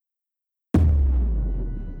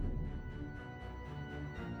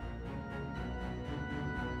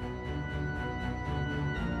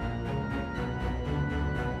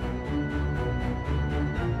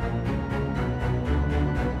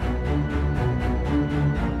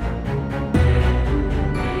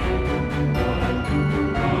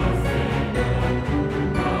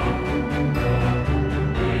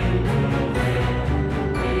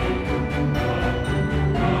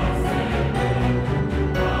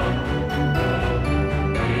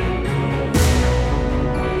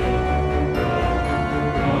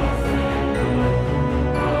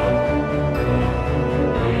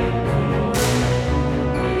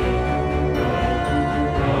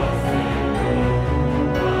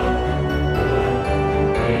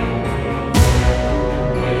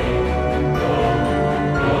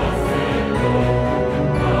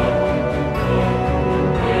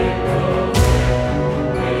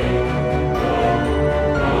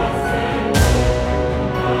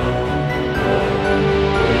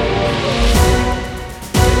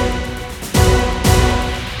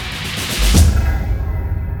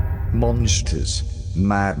monsters,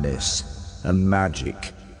 madness, and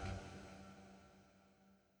magic.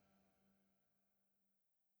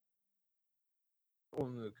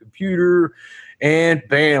 On the computer, and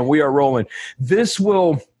bam, we are rolling. This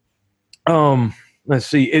will let's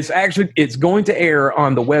see, it's going to air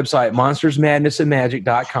on the website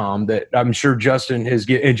monstersmadnessandmagic.com that I'm sure Justin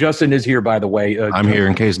and Justin is here, by the way. I'm here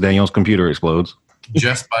in case Daniel's computer explodes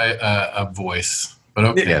just by a voice, but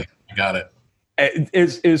okay, I got it.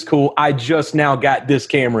 It's cool. I just now got this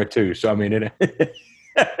camera too, so I mean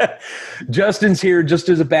Justin's here just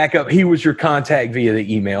as a backup. He was your contact via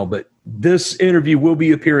the email, but this interview will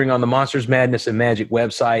be appearing on the Monsters, Madness, and Magic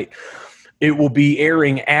website. It will be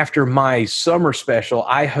airing after my summer special.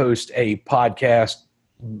 I host a podcast,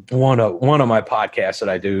 one of my podcasts that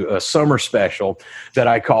I do, a summer special that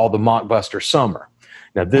I call the Mockbuster Summer.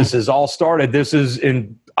 Now, this is all started. This is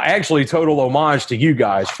in actually total homage to you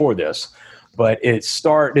guys for this. But it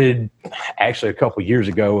started actually a couple years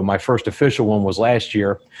ago, and my first official one was last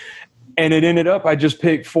year. And it ended up, I just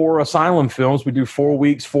picked 4 Asylum films. We do 4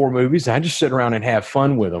 weeks, 4 movies. I just sit around and have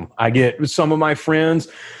fun with them. I get some of my friends,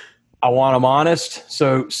 I want them honest.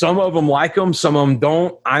 So some of them like them, some of them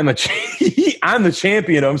don't. I'm the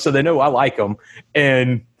champion of them, so they know I like them.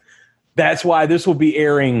 And that's why this will be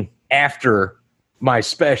airing after my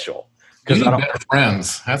special. Because I don't better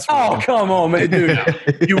friends. That's come on, man, dude.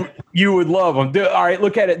 you would love them. All right,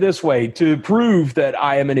 look at it this way. To prove that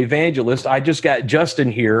I am an evangelist, I just got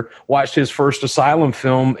Justin here, watched his first Asylum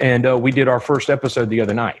film, and we did our first episode the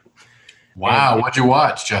other night. Wow, what'd you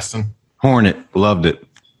watch, Justin? Hornet. Loved it.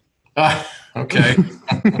 Okay.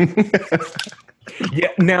 Yeah.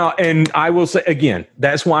 Now, and I will say again,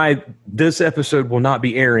 that's why this episode will not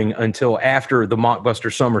be airing until after the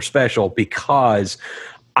Mockbuster Summer Special, because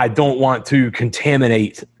I don't want to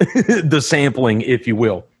contaminate the sampling, if you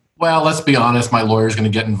will. Well, let's be honest. My lawyer's going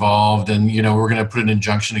to get involved, and we're going to put an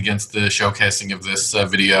injunction against the showcasing of this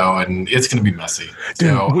video, and it's going to be messy.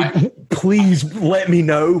 So, please let me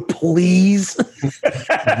know, please.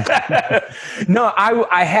 No,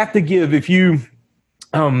 I have to give. If you,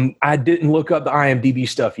 I didn't look up the IMDb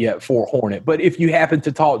stuff yet for Hornet, but if you happen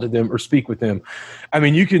to talk to them or speak with them, I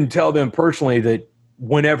mean, you can tell them personally that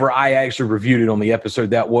whenever I actually reviewed it on the episode,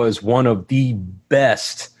 that was one of the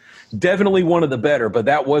best, definitely one of the better, but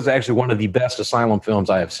that was actually one of the best Asylum films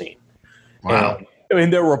I have seen. Wow.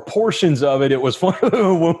 And there were portions of it. It was fun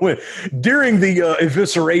during the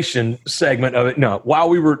evisceration segment of it. No, while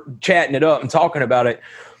we were chatting it up and talking about it,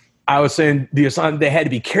 I was saying they had to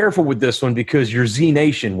be careful with this one because your Z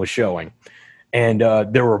Nation was showing. And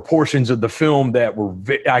there were portions of the film that were,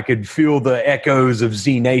 I could feel the echoes of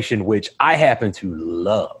Z Nation, which I happen to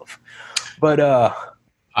love. But I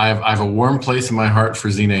have a warm place in my heart for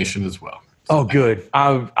Z Nation as well. Oh, good.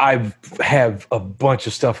 I have a bunch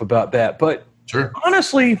of stuff about that. But sure.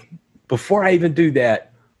 Honestly, before I even do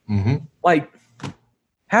that, like,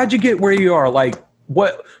 how'd you get where you are? Like,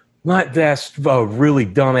 what? Not that's a really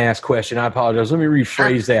dumbass question. I apologize. Let me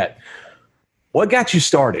rephrase that. What got you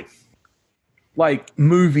started? Like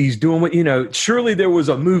movies, doing what, surely there was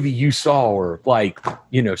a movie you saw, or like,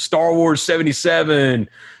 Star Wars 77,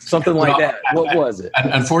 something like that. What was it?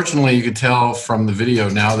 Unfortunately, you could tell from the video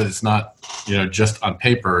now that it's not, just on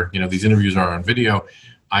paper, these interviews are on video.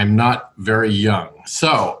 I'm not very young.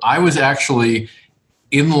 So I was actually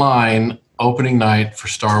in line opening night for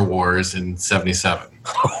Star Wars in 77.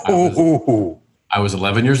 I was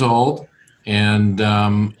 11 years old. And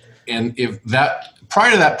if that,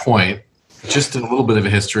 prior to that point, just a little bit of a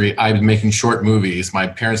history, I've been making short movies. My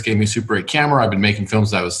parents gave me a Super 8 camera. I've been making films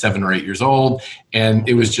since I was 7 or 8 years old. And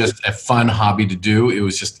it was just a fun hobby to do. It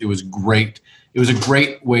was great. It was a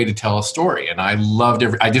great way to tell a story. And I loved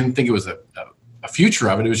I didn't think it was a future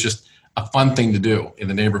of it. It was just a fun thing to do in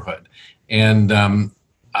the neighborhood. And,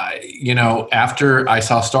 after I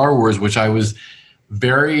saw Star Wars, which I was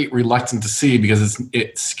very reluctant to see because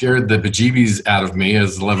it scared the bejeebies out of me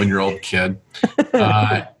as an 11-year-old kid.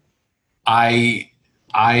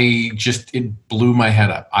 It blew my head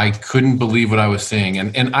up. I couldn't believe what I was seeing.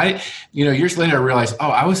 And I, years later, I realized,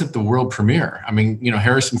 I was at the world premiere. I mean,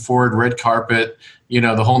 Harrison Ford, red carpet,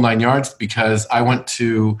 the whole 9 yards, because I went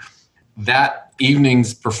to that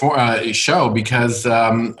evening's show because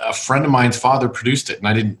a friend of mine's father produced it. And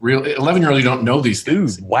I didn't really, 11-year-old, you don't know these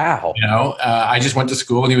things. Dude, wow. I just went to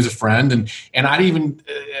school and he was a friend. And I didn't even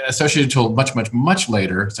associate it until much, much, much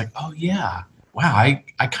later. It's like, oh, yeah. Wow,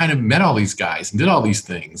 I kind of met all these guys and did all these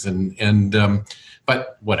things,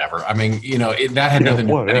 but whatever. I mean, that had nothing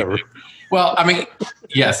to do with anything. Well, I mean,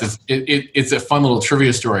 yes, it's a fun little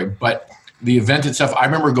trivia story, but the event itself, I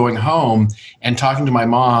remember going home and talking to my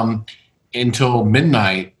mom until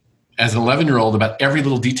midnight as an 11-year-old about every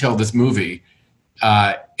little detail of this movie,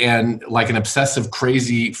 and like an obsessive,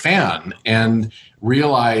 crazy fan, and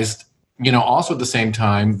realized, also at the same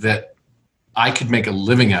time that I could make a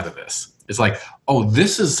living out of this. It's like, oh,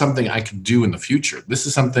 this is something I could do in the future. This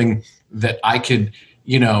is something that I could,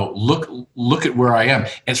 look at where I am.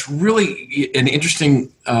 And it's really an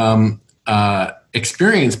interesting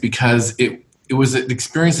experience, because it was an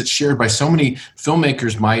experience that's shared by so many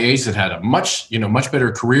filmmakers my age that had a much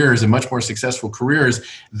better careers and much more successful careers.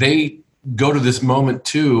 They go to this moment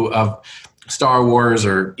too of Star Wars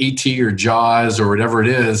or E.T. or Jaws or whatever it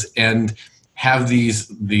is, and have these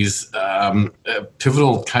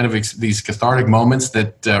pivotal kind of these cathartic moments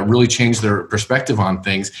that really change their perspective on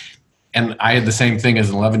things. And I had the same thing as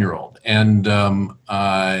an 11-year-old. And, from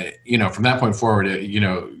that point forward,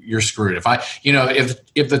 you're screwed.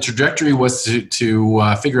 If the trajectory was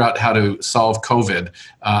to figure out how to solve COVID,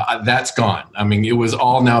 that's gone. I mean, it was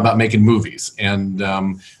all now about making movies. And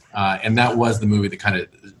that was the movie that kind of,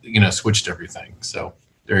 switched everything. So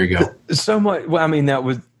there you go. So much. Well, I mean, that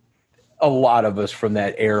was a lot of us from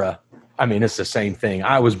that era. I mean, it's the same thing.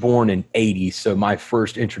 I was born in '80, so my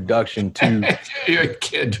first introduction to you're a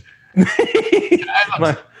kid.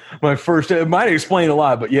 my first, it might explain a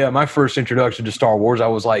lot, but yeah, my first introduction to Star Wars, I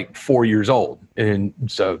was like 4 years old, and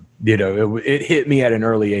so it hit me at an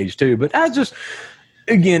early age too. But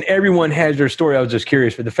again, everyone has their story. I was just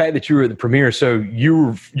curious, but the fact that you were at the premiere, so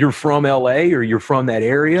you're from LA, or you're from that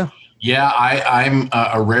area? Yeah, I'm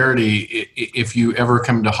a rarity. If you ever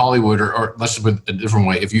come to Hollywood, or let's just put it a different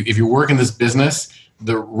way, if you work in this business,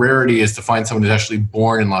 the rarity is to find someone who's actually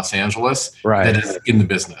born in Los Angeles, right, that is in the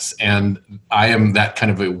business. And I am that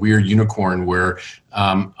kind of a weird unicorn where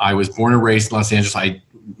I was born and raised in Los Angeles.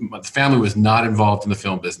 My family was not involved in the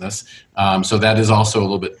film business, so that is also a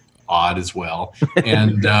little bit odd as well.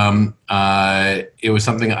 And it was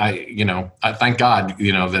something I thank God,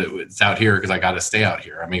 that it's out here, because I got to stay out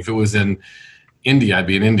here. I mean, if it was in India, I'd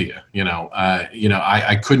be in India.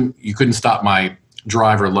 I couldn't stop my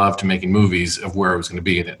drive or love to making movies of where I was going to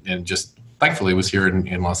be in it. And just thankfully it was here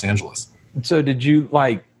in Los Angeles. So did you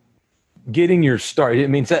getting your start? I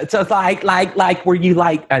mean, so like were you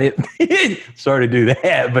I didn't sorry to do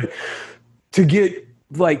that, but to get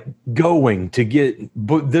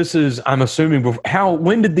but this is, I'm assuming,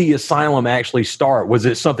 when did the Asylum actually start? Was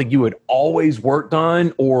it something you had always worked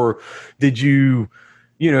on, or did you,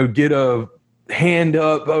 get a hand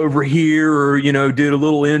up over here, or, did a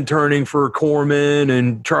little interning for Corman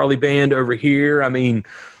and Charlie Band over here? I mean,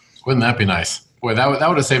 wouldn't that be nice? Boy, that would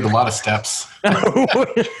have saved a lot of steps. Now,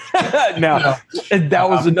 that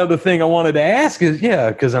was another thing I wanted to ask is,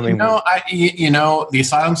 because I mean, the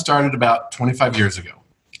Asylum started about 25 years ago.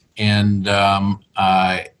 And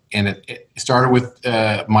it started with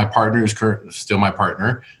my partner, who's still my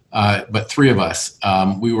partner, but three of us.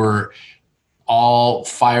 We were all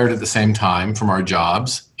fired at the same time from our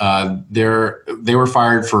jobs. They were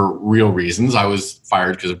fired for real reasons. I was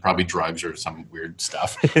fired because of probably drugs or some weird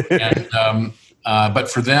stuff. And,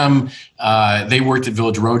 but for them, they worked at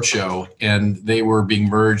Village Roadshow, and they were being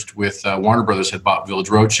merged with Warner Brothers had bought Village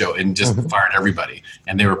Roadshow and just fired everybody.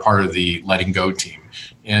 And they were part of the letting go team.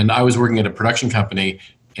 And I was working at a production company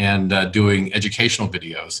and doing educational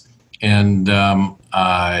videos. And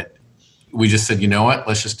we just said, you know what?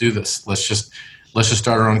 Let's just do this. Let's just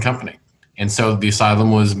start our own company. And so the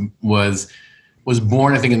Asylum was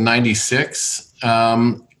born, I think, in '96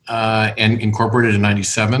 and incorporated in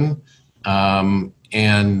 '97.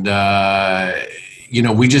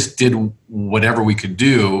 We just did whatever we could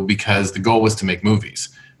do because the goal was to make movies.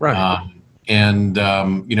 Right.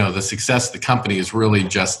 The success of the company is really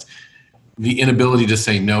just the inability to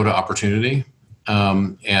say no to opportunity,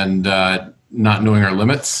 and not knowing our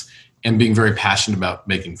limits, and being very passionate about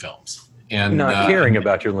making films. And not caring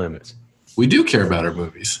about your limits. We do care about our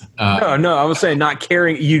movies. No, I was saying not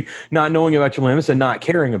caring, not knowing about your limits and not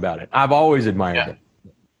caring about it. I've always admired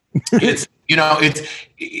it.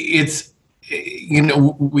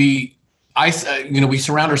 We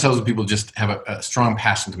surround ourselves with people who just have a strong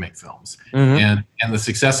passion to make films, and the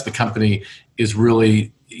success of the company is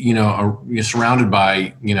really surrounded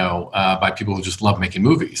by by people who just love making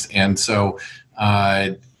movies, and so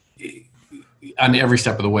on every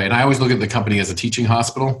step of the way. And I always look at the company as a teaching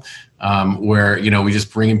hospital, where we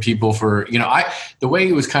just bring in people for the way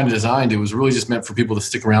it was kind of designed. It was really just meant for people to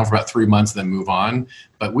stick around for about 3 months and then move on.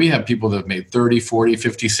 But we have people that have made 30, 40,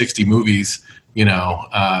 50, 60 movies.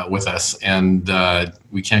 With us, and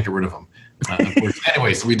we can't get rid of them.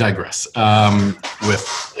 Anyways, we digress. There's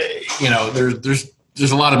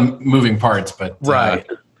a lot of moving parts, but right.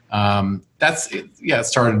 That's it. Yeah, it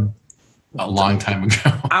started a long time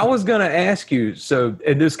ago. I was going to ask you, so,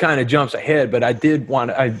 and this kind of jumps ahead, but I did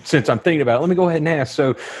want to, since I'm thinking about it, let me go ahead and ask.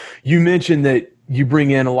 So you mentioned that you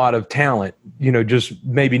bring in a lot of talent, just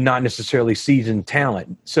maybe not necessarily seasoned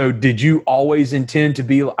talent. So did you always intend to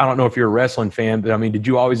be, I don't know if you're a wrestling fan, but I mean, did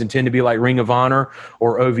you always intend to be like Ring of Honor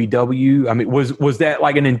or OVW? I mean, was that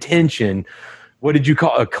like an intention? What did you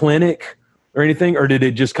call a clinic or anything? Or did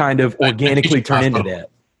it just kind of organically turn into that?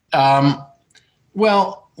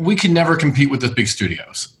 Well, we can never compete with the big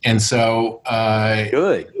studios. And so,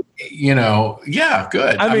 good. Yeah,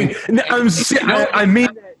 good. I mean I mean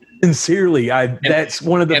that sincerely. That's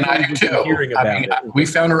one of the things I'm hearing about. We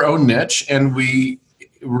found our own niche, and we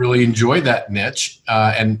really enjoy that niche,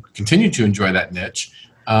 and continue to enjoy that niche.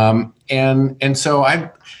 And so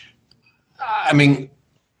I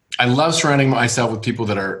love surrounding myself with people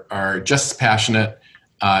that are just as passionate,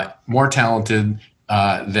 more talented,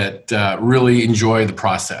 that really enjoy the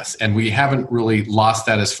process. And we haven't really lost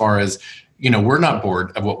that as far as, we're not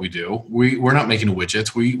bored of what we do. We're not making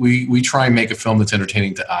widgets. We try and make a film that's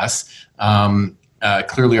entertaining to us.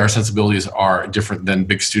 Clearly our sensibilities are different than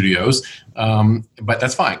big studios, but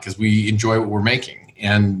that's fine because we enjoy what we're making.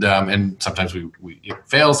 And sometimes it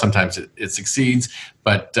fails, sometimes it succeeds,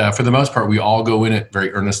 but for the most part, we all go in it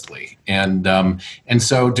very earnestly. And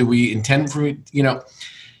so do we intend for,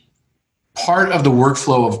 part of the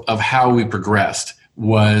workflow of how we progressed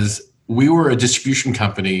was we were a distribution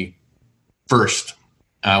company first.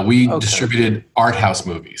 We distributed art house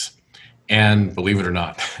movies, and believe it or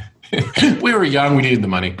not, we were young, we needed the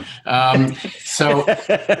money. And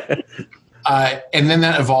then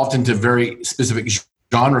that evolved into very specific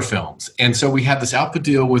genre films. And so we had this output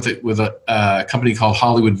deal with a company called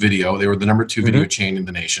Hollywood Video. They were the number 2 video chain in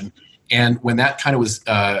the nation. And when that kind of was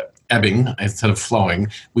ebbing instead of flowing,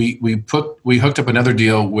 we hooked up another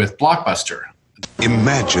deal with Blockbuster.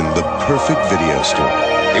 Imagine the perfect video store.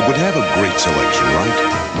 It would have a great selection,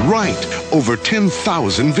 right? Right. Over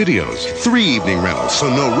 10,000 videos. 3 evening rentals, so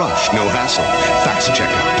no rush, no hassle. Fast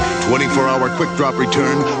checkout. 24-hour quick drop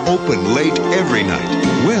return. Open late every night.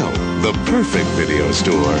 Well, the perfect video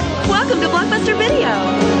store. Welcome to Blockbuster Video.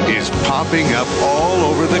 Is popping up all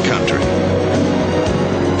over the country.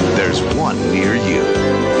 There's one near you.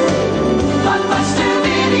 Blockbuster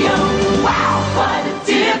Video. Wow, what a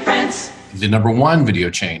difference. The number 1 video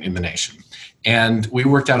chain in the nation. And we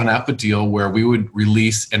worked out an output deal where we would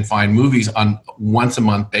release and find movies on once a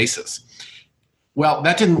month basis. Well,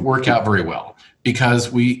 that didn't work out very well because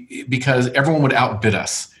everyone would outbid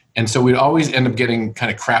us. And so we'd always end up getting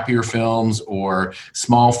kind of crappier films or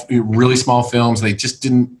really small films. They just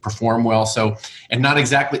didn't perform well. So, and not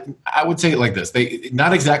exactly, I would say it like this,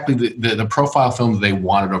 not exactly the profile film that they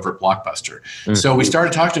wanted over at Blockbuster. Mm-hmm. So we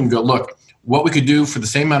started talking to them and go, look, what we could do for the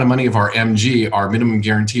same amount of money of our MG, our minimum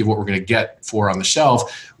guarantee of what we're going to get for on the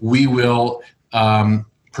shelf, we will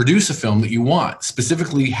produce a film that you want,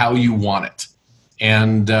 specifically how you want it.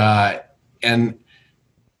 And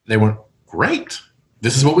they went, great,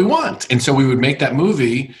 this is what we want. And so we would make that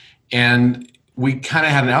movie, and we kind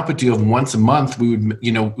of had an output deal of once a month.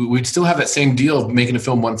 We'd still have that same deal of making a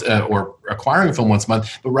film once or acquiring a film once a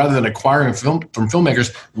month, but rather than acquiring a film from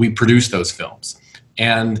filmmakers, we produced those films.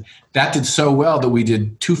 And that did so well that we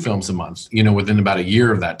did 2 films a month, within about a year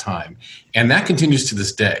of that time. And that continues to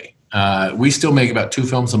this day. We still make about 2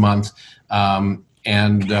 films a month. That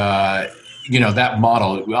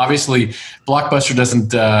model, obviously Blockbuster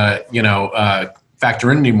doesn't,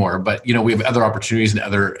 factor in anymore, but, we have other opportunities in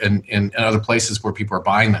other places where people are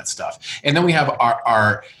buying that stuff. And then we have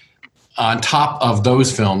our on top of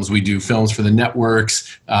those films, we do films for the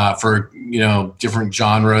networks, for different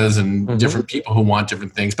genres and different people who want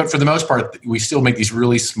different things. But for the most part, we still make these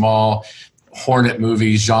really small Hornet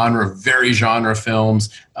movies, very genre films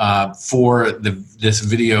for this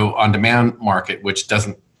video on demand market, which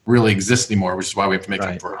doesn't really exist anymore, which is why we have to make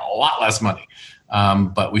them for a lot less money.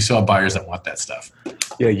 But we still have buyers that want that stuff.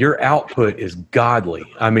 Yeah, your output is godly.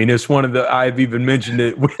 I mean, it's one of I've even mentioned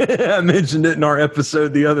it. I mentioned it in our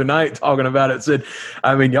episode the other night talking about it. Said,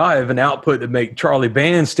 I mean, y'all have an output that make Charlie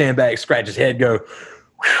Band stand back, scratch his head, go,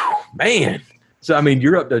 whew, man. So, I mean,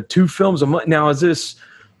 you're up to 2 films a month. Now, is this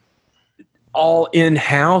all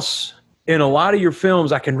in-house? In a lot of your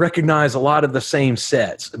films, I can recognize a lot of the same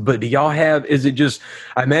sets, but do y'all is it just,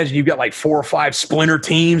 I imagine you've got like 4 or 5 splinter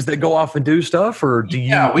teams that go off and do stuff, or do you?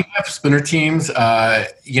 Yeah, we have splinter teams.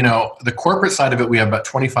 The corporate side of it, we have about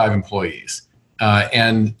 25 employees.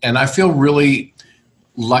 And I feel really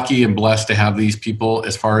lucky and blessed to have these people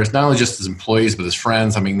as far as not only just as employees, but as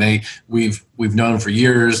friends. I mean, we've known them for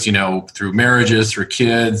years, through marriages, through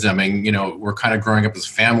kids. I mean, we're kind of growing up as a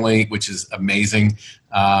family, which is amazing.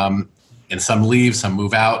 and some leave, some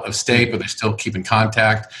move out of state, but they still keep in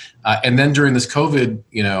contact. And then during this COVID,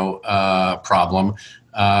 problem,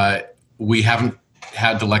 we haven't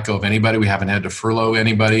had to let go of anybody. We haven't had to furlough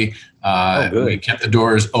anybody. We kept the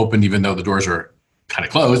doors open, even though the doors are kind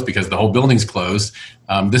of closed because the whole building's closed.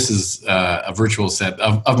 This is a virtual set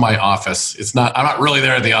of my office. I'm not really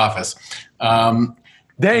there at the office.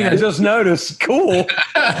 Dang, I just noticed. Cool.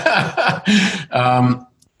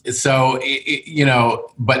 So,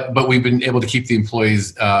 but we've been able to keep the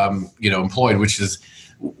employees, employed,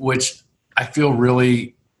 which I feel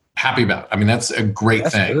really happy about. I mean, that's a great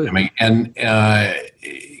thing. Good. I mean, and, I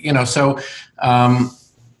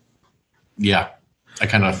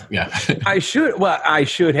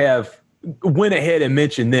should have went ahead and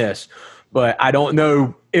mentioned this, but I don't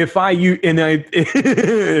know if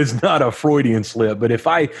it's not a Freudian slip, but if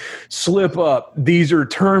I slip up, these are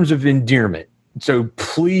terms of endearment. So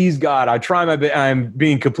please, God, I try my best. I'm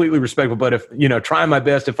being completely respectful, but try my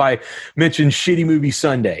best if I mention Shitty Movie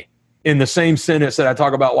Sunday in the same sentence that I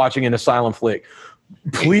talk about watching an asylum flick.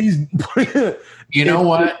 Please. You know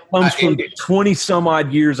what? It comes from 20 some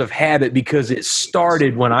odd years of habit because it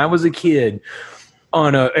started when I was a kid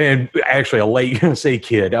I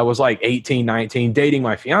was like 18, 19, dating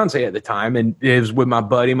my fiance at the time. And it was with my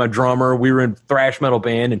buddy, my drummer. We were in a thrash metal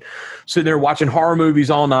band and sitting there watching horror movies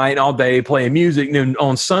all night and all day, playing music. And then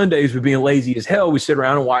on Sundays, we're being lazy as hell. We sit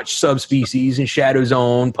around and watch Subspecies and Shadow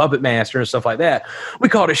Zone, Puppet Master and stuff like that. We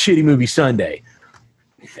called it Shitty Movie Sunday.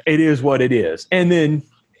 It is what it is. And then,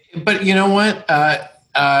 but you know what?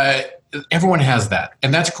 Everyone has that,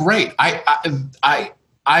 and that's great.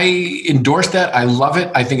 I endorse that. I love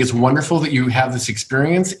it. I think it's wonderful that you have this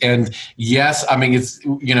experience. And yes, I mean, it's a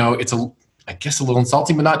little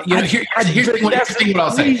insulting, but not, here's the thing what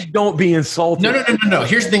I'll say. Please don't be insulted. No.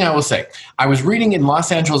 Here's the thing I will say. I was reading in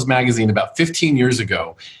Los Angeles Magazine about 15 years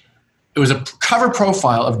ago. It was a cover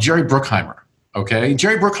profile of Jerry Bruckheimer. Okay.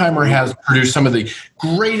 Jerry Bruckheimer has produced some of the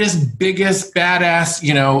greatest, biggest, badass,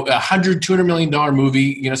 $100, $200 million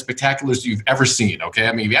movie, spectaculars you've ever seen. Okay.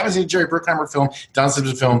 I mean, if you haven't seen a Jerry Bruckheimer film, Don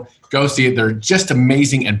Simpson film, go see it. They're just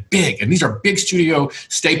amazing and big. And these are big studio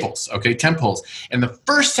staples. Okay. Tentpoles. And the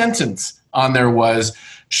first sentence on there was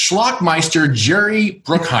Schlockmeister Jerry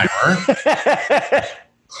Bruckheimer.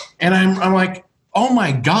 And I'm like, oh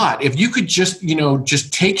my God, if you could just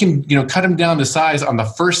take him, cut him down to size on the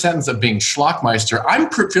first sentence of being Schlockmeister, I'm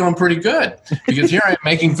feeling pretty good. Because here I am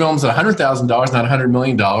making films at $100,000, not $100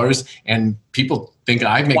 million. And people think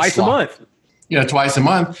I make twice a month. Twice a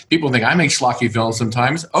month. People think I make schlocky films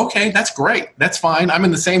sometimes. Okay, that's great. That's fine. I'm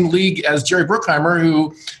in the same league as Jerry Bruckheimer,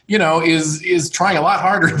 who, is trying a lot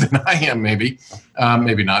harder than I am, maybe.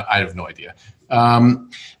 Maybe not. I have no idea.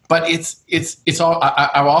 But it's all.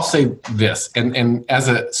 I will say this, and as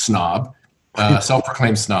a snob,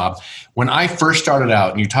 self-proclaimed snob, when I first started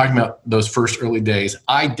out, and you're talking about those first early days,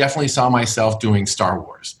 I definitely saw myself doing Star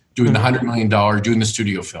Wars, doing the $100 million, doing the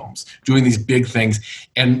studio films, doing these big things,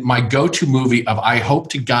 and my go-to movie of I hope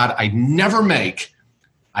to God I never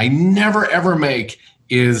ever make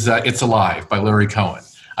is It's Alive by Larry Cohen.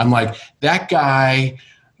 I'm like, that guy.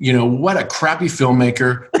 What a crappy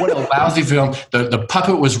filmmaker. What a lousy film. The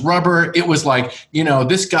puppet was rubber. It was like,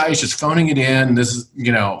 this guy is just phoning it in. This is,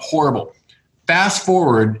 horrible. Fast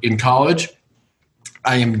forward in college,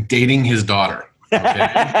 I am dating his daughter.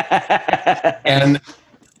 Okay? and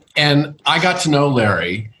I got to know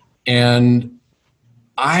Larry, and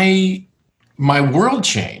my world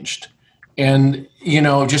changed. And,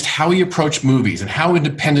 just how he approached movies and how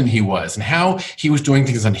independent he was and how he was doing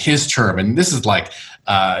things on his term. And this is like,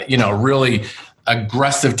 really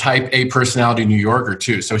aggressive type A personality New Yorker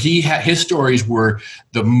too. So his stories were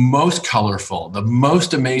the most colorful, the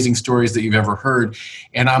most amazing stories that you've ever heard.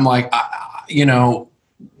 And I'm like,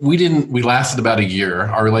 we lasted about a year,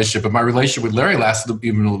 our relationship, but my relationship with Larry lasted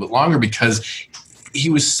even a little bit longer because he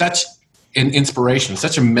was such an inspiration,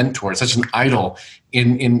 such a mentor, such an idol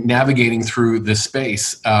in navigating through this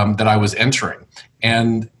space that I was entering.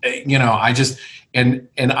 And, I just, and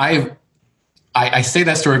I say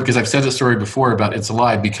that story because I've said the story before about It's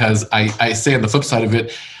Alive, because I say on the flip side of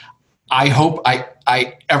it, I hope I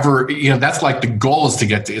ever, that's like the goal is to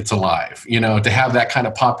get to It's Alive, to have that kind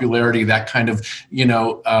of popularity, that kind of,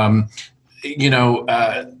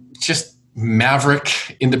 just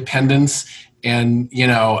maverick independence. And,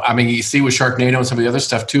 you see with Sharknado and some of the other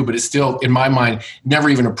stuff too, but it's still, in my mind, never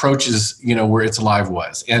even approaches, where It's Alive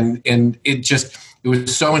was. And it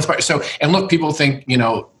was so inspiring. So, and look, people think,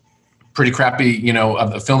 pretty crappy,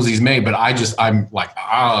 of the films he's made, but I'm like,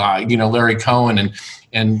 Larry Cohen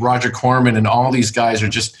and Roger Corman and all these guys are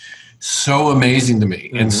just so amazing to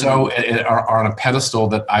me, and so are on a pedestal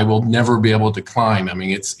that I will never be able to climb. I mean,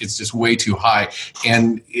 it's just way too high.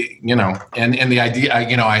 And you know, and the idea,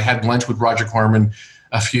 I had lunch with Roger Corman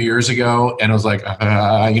a few years ago, and I was like,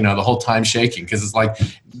 the whole time shaking, because it's like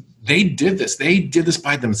they did this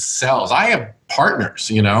by themselves. I have partners,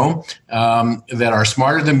 that are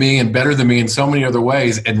smarter than me and better than me in so many other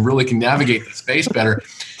ways, and really can navigate the space better.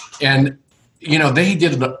 And they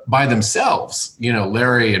did it by themselves,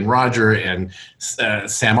 Larry and Roger and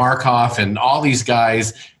Sam Arkoff and all these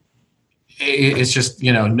guys. It's just,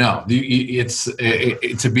 no, it's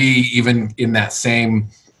to be even in that same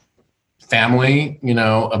family,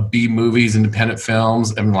 of B movies, independent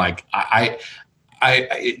films. I'm like,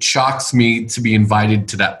 it shocks me to be invited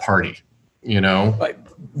to that party, Like,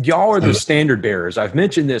 y'all are the standard bearers. I've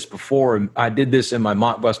mentioned this before, and I did this in my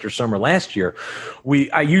Mockbuster summer last year.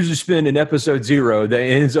 I usually spend an episode 0 that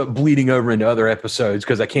ends up bleeding over into other episodes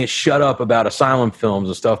because I can't shut up about Asylum films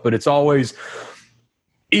and stuff. But it's always,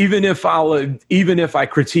 even if I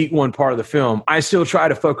critique one part of the film, I still try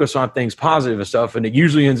to focus on things positive and stuff. And it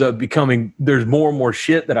usually ends up becoming, there's more and more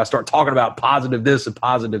shit that I start talking about, positive this and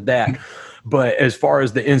positive that. But as far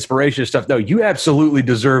as the inspiration stuff, no, you absolutely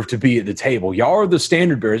deserve to be at the table. Y'all are the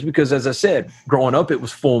standard bearers because, as I said, growing up, it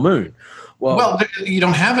was full moon. Well, you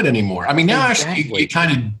don't have it anymore. I mean, now actually you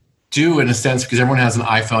kind of do, in a sense, because everyone has an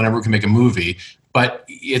iPhone, everyone can make a movie, but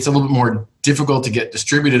it's a little bit more difficult to get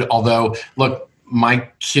distributed. Although, look, my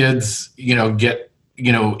kids, get,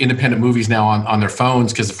 independent movies now on their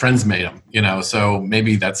phones because the friends made them, so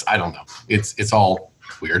maybe that's, I don't know. It's all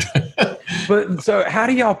weird. But so how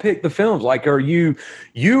do y'all pick the films? Like, are you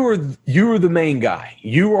are the main guy.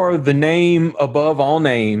 You are the name above all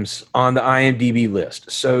names on the IMDb list.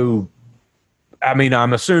 So, I mean,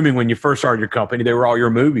 I'm assuming when you first started your company, they were all your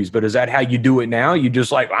movies, but is that how you do it now? You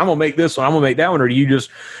just like, I'm going to make this one, I'm going to make that one. Or do you just,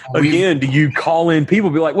 again, do you call in people,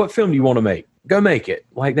 be like, what film do you want to make? Go make it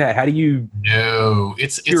like that. How do you? No,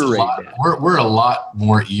 it's a lot. We're a lot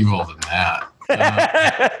more evil than that.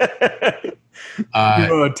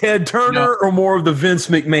 Ted Turner or more of the Vince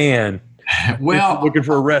McMahon? Well, looking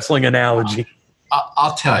for a wrestling analogy.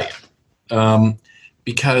 I'll tell you,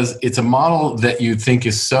 because it's a model that you think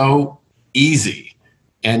is so easy,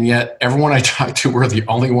 and yet everyone I talk to, we're the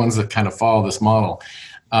only ones that kind of follow this model,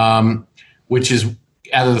 which is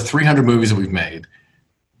out of the 300 movies that we've made,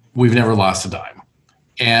 we've never lost a dime.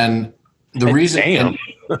 And the reason,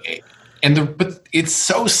 but it's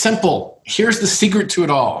so simple. Here's the secret to it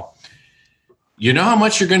all. You know how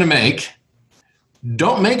much you're going to make.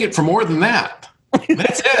 Don't make it for more than that.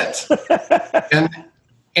 That's it.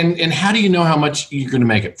 And how do you know how much you're going to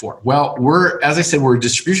make it for? Well, as I said, we're a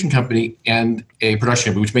distribution company and a production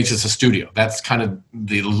company, which makes us a studio. That's kind of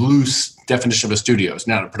the loose definition of a studio. It's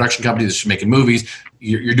not a production company that's just making movies.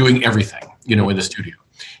 You're doing everything, in the studio.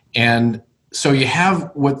 And so you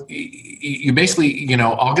have what you basically,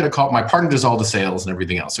 I'll get a call. My partner does all the sales and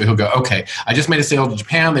everything else. So he'll go, okay, I just made a sale to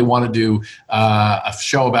Japan. They want to do a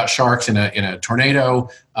show about sharks in a tornado.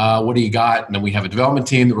 What do you got? And then we have a development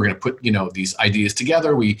team that we're going to put, these ideas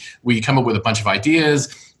together. We come up with a bunch of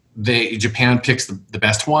ideas. Japan picks the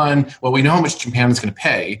best one. Well, we know how much Japan is going to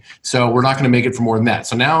pay, so we're not going to make it for more than that.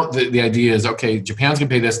 So now the idea is, okay, Japan's going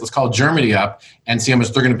to pay this. Let's call Germany up and see how much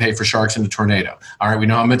they're going to pay for sharks in the tornado. All right, we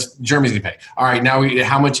know how much Germany's going to pay. All right, now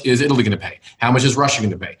how much is Italy going to pay? How much is Russia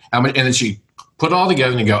going to pay? How much? And then she put it all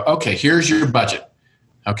together and go, okay, here's your budget.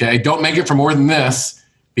 Okay, don't make it for more than this,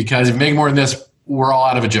 because if you make more than this, we're all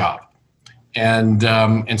out of a job. And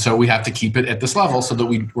so we have to keep it at this level so that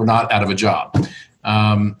we're not out of a job.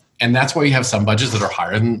 And that's why you have some budgets that are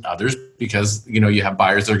higher than others, because you have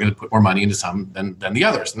buyers that are going to put more money into some than the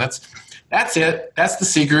others, and that's it. That's the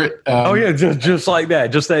secret. Just like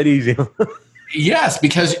that, just that easy. Yes,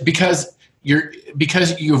 because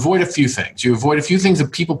you avoid a few things. You avoid a few things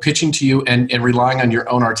of people pitching to you and relying on your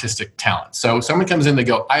own artistic talent. So someone comes in, they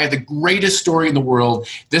go, "I have the greatest story in the world.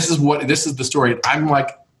 This is the story." I'm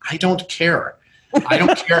like, I don't care. I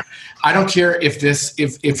don't care. I don't care if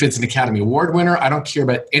it's an Academy Award winner. I don't care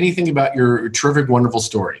about anything about your terrific, wonderful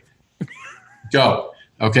story. Go.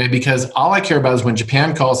 Okay? Because all I care about is when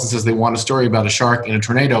Japan calls and says they want a story about a shark in a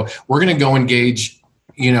tornado, we're going to go engage,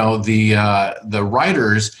 the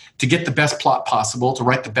writers to get the best plot possible, to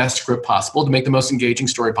write the best script possible, to make the most engaging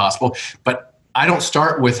story possible. But I don't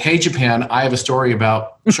start with, "Hey, Japan, I have a story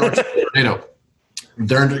about sharks in a tornado."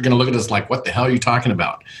 They're going to look at us like, "What the hell are you talking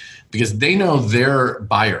about?" Because they know their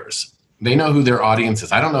buyers. They know who their audience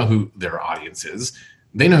is. I don't know who their audience is.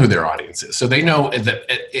 They know who their audience is. So they know that,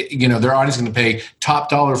 their audience is going to pay top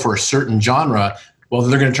dollar for a certain genre. Well,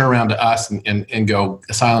 they're going to turn around to us and go,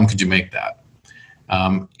 "Asylum, could you make that?"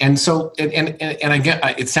 And so, and again,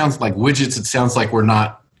 it sounds like widgets. It sounds like we're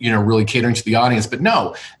not, really catering to the audience. But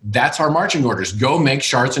no, that's our marching orders. Go make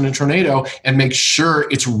Sharks in a Tornado and make sure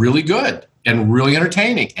it's really good and really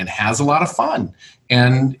entertaining and has a lot of fun.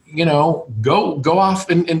 And, go off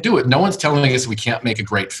and do it. No one's telling us we can't make a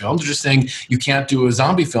great film. They're just saying you can't do a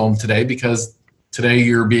zombie film today because today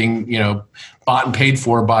you're being, bought and paid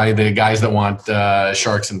for by the guys that want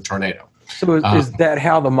Sharks in a Tornado. So is that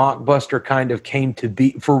how the mockbuster kind of came to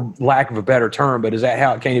be, for lack of a better term, but is that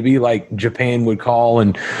how it came to be? Like Japan would call,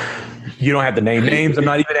 and you don't have to name names. I'm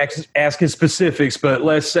not even asking specifics, but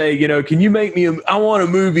let's say, can you make me, I want a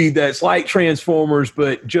movie that's like Transformers,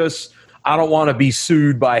 but just, I don't want to be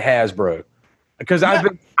sued by Hasbro. Because I've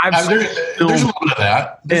there's a lot of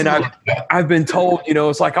that. I've been told,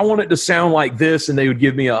 it's like, I want it to sound like this, and they would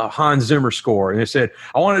give me a Hans Zimmer score, and they said,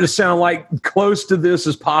 I want it to sound like close to this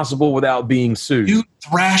as possible without being sued. You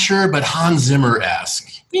Thrasher, but Hans Zimmer-esque.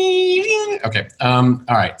 Okay. All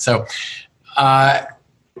right. So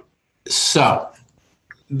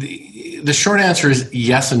the short answer is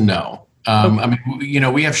yes and no.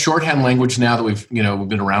 We have shorthand language now that we've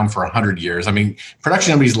been around for 100 years. I mean,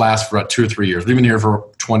 production companies last for about 2 or 3 years. We've been here for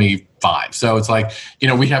 25. So it's like,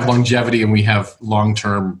 we have longevity and we have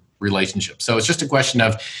long-term relationships. So it's just a question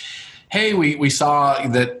of, hey, we saw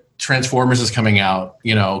that Transformers is coming out.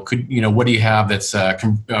 What do you have that's a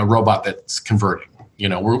robot that's converting?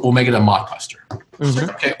 We'll make it a mockbuster.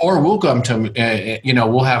 Mm-hmm. Okay, or we'll come to,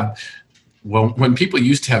 we'll have, when people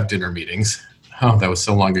used to have dinner meetings. Oh, that was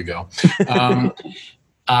so long ago.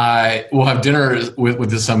 We'll have dinner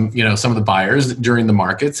with some of the buyers during the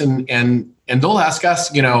markets, and they'll ask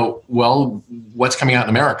us, well, what's coming out in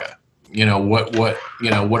America? What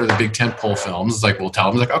are the big tentpole films? It's like, we'll tell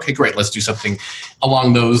them, like, okay, great, let's do something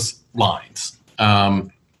along those lines.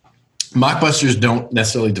 Mockbusters don't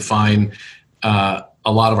necessarily define a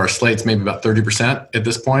lot of our slates, maybe about 30% at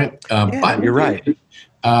this point. But you're right.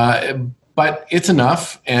 But it's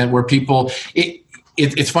enough, and where people,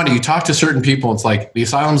 it's funny. You talk to certain people, it's like the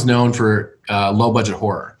Asylum's known for low budget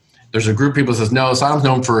horror. There's a group of people that says, no, Asylum's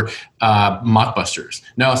known for mockbusters.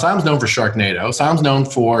 No, Asylum's known for Sharknado. Asylum's known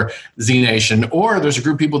for Z Nation. Or there's a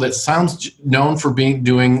group of people that Asylum's known for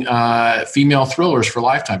doing female thrillers for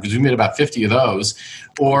Lifetime, because we made about 50 of those.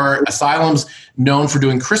 Or Asylum's known for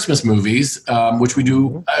doing Christmas movies, which we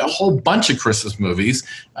do a whole bunch of Christmas movies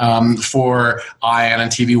for ION and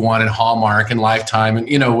TV One and Hallmark and Lifetime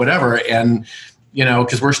and whatever. And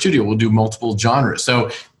because we're a studio, we'll do multiple genres. So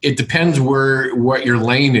it depends what your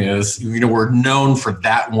lane is. We're known for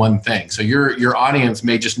that one thing. So your audience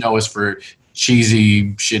may just know us for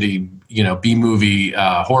cheesy, shitty, B-movie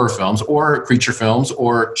horror films, or creature films,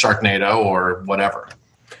 or Sharknado, or whatever.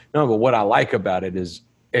 No, but what I like about it is,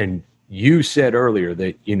 and you said earlier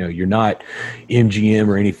that, you're not MGM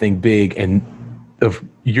or anything big, and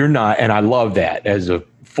you're not, and I love that as a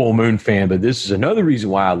Full Moon fan, but this is another reason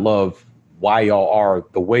why I love why y'all are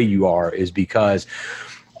the way you are, is because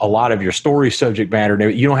a lot of your story, subject matter,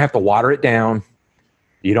 you don't have to water it down.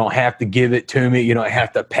 You don't have to give it to me. You don't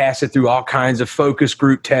have to pass it through all kinds of focus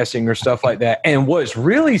group testing or stuff like that. And what's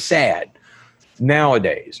really sad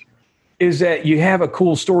nowadays is that you have a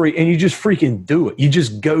cool story and you just freaking do it. You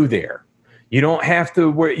just go there. You don't have to,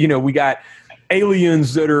 we got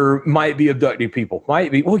aliens that might be abducting people.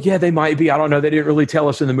 Might be. Well, yeah, they might be. I don't know. They didn't really tell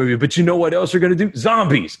us in the movie. But you know what else they're going to do?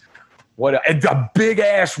 Zombies. A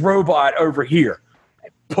big-ass robot over here.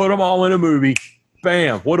 Put them all in a movie.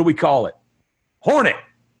 Bam. What do we call it? Hornet.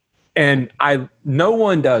 And no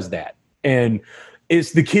one does that. And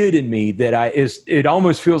it's the kid in me that it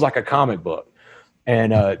almost feels like a comic book.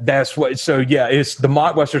 And that's what, so yeah, it's the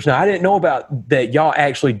mockbusters. Now, I didn't know about that y'all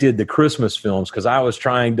actually did the Christmas films, because I was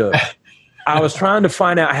trying to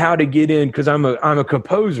find out how to get in, because I'm a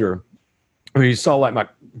composer. I mean, you saw like my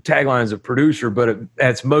tagline as a producer, but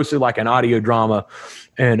that's mostly like an audio drama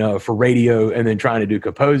and for radio, and then trying to do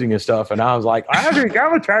composing and stuff. And I was like, I think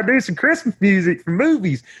I'm gonna try to do some Christmas music for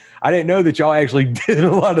movies. I didn't know that y'all actually did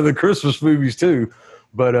a lot of the Christmas movies too.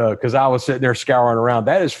 But because I was sitting there scouring around,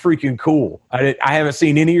 that is freaking cool. I haven't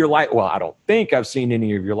seen any of your I don't think I've seen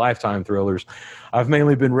any of your Lifetime thrillers. I've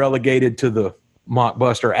mainly been relegated to the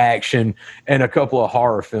mockbuster action and a couple of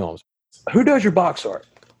horror films. Who does your box art?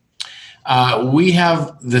 We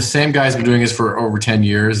have the same guy's been doing this for over 10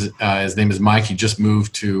 years. His name is Mike. He just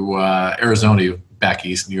moved to Arizona, back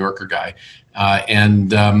east, New Yorker guy.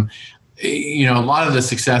 A lot of the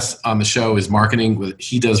success on the show is marketing.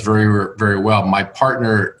 He does very, very well. My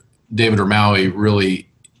partner, David Ermaui, really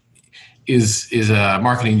is a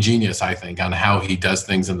marketing genius, I think, on how he does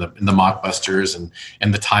things in the mockbusters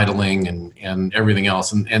and the titling and everything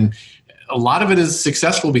else. And a lot of it is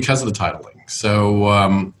successful because of the titling.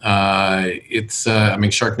 So it's, I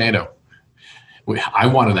mean, Sharknado. I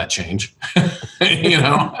wanted that change, you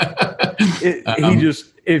know. He just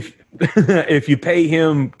if you pay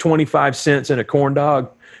him 25 cents in a corn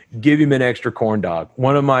dog, give him an extra corn dog.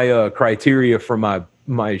 One of my criteria for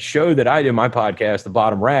my show that I did, my podcast, The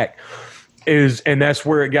Bottom Rack, is, and that's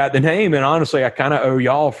where it got the name. And honestly, I kind of owe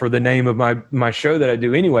y'all for the name of my show that I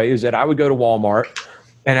do anyway, is that I would go to Walmart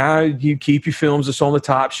and you keep your films that's on the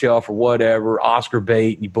top shelf or whatever, Oscar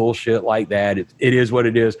bait and bullshit like that. It is what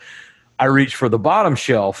it is. I reach for the bottom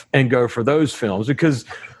shelf and go for those films because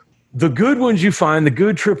the good ones you find, the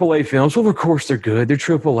good AAA films, well, of course they're good. They're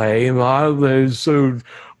AAA, and a lot of those so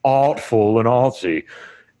artful and artsy.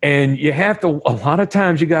 And you have to, a lot of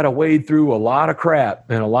times you got to wade through a lot of crap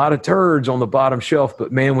and a lot of turds on the bottom shelf.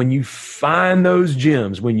 But man, when you find those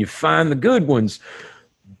gems, when you find the good ones,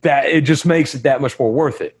 that it just makes it that much more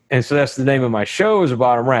worth it. And so that's the name of my show, is A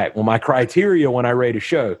Bottom Rack. Well, my criteria when I rate a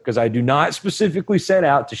show, because I do not specifically set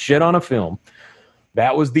out to shit on a film.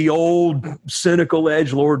 That was the old cynical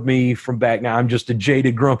edgelord me from back now. I'm just a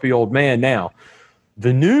jaded, grumpy old man now.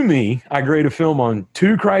 The new me, I grade a film on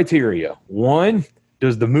 2 criteria. 1,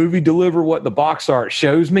 does the movie deliver what the box art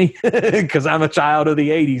shows me? Because I'm a child of the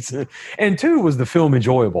 80s. And 2, was the film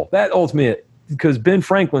enjoyable? That ultimate, because Ben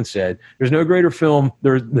Franklin said, there's no greater film,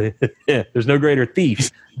 there's no greater thief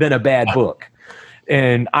than a bad book.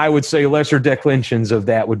 And I would say lesser declensions of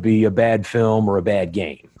that would be a bad film or a bad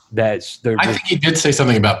game. I think he did say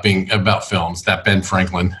something about films, that Ben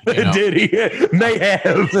Franklin. You know? Did he? May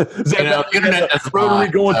have. The internet does rotary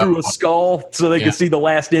going through a skull so they can see the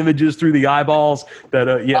last images through the eyeballs.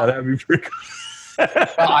 That'd be pretty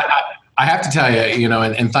cool. I have to tell you, you know,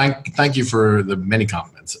 and thank you for the many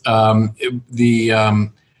compliments.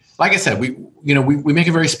 Like I said, we make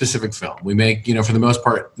a very specific film. We make, you know, for the most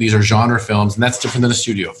part, these are genre films, and that's different than a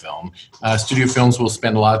studio film. Studio films will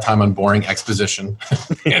spend a lot of time on boring exposition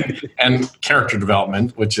and character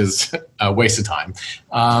development, which is a waste of time.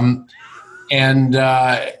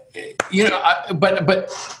 You know,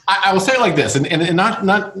 but I will say it like this, and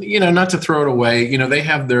not you know, not to throw it away. You know, they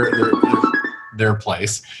have their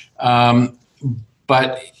place,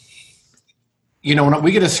 but you know, when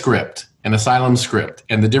we get a script, an Asylum script,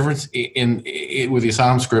 and the difference with the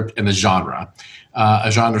Asylum script and the genre,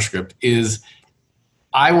 a genre script is,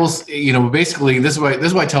 I will, you know, basically this is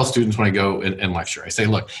what I tell students when I go and lecture. I say,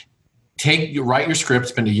 look, write your script,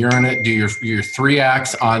 spend a year on it, do your 3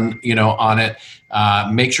 acts on it,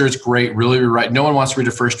 make sure it's great, really rewrite. No one wants to read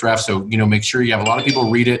a first draft, so, you know, make sure you have a lot of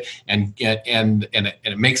people read it and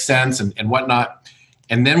it makes sense and whatnot.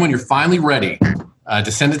 And then when you're finally ready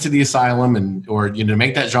to send it to the Asylum or you know,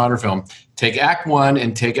 make that genre film, take Act 1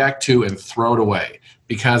 and take Act 2 and throw it away,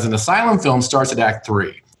 because an Asylum film starts at Act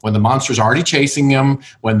 3 when the monster's already chasing them,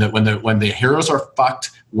 when the heroes are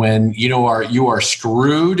fucked, when you are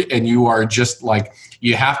screwed and you are just like,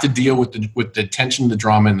 you have to deal with the tension, the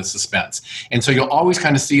drama, and the suspense. And so you'll always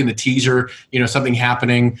kind of see in the teaser, you know, something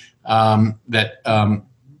happening that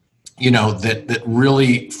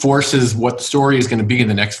really forces what the story is going to be in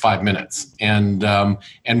the next 5 minutes. And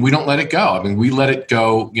we don't let it go. I mean, we let it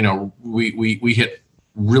go. You know, we hit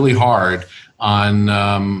really hard on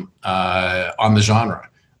the genre,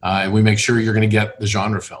 and we make sure you're going to get the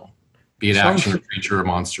genre film, be it action or feature or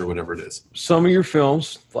monster, whatever it is. Some of your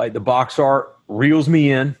films, like the box art, reels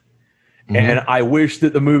me in. Mm-hmm. And I wish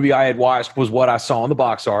that the movie I had watched was what I saw in the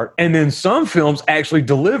box art. And then some films actually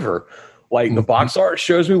deliver. Like the box art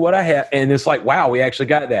shows me what I have, and it's like, wow, we actually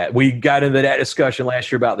got that. We got into that discussion last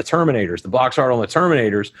year about the Terminators. The box art on the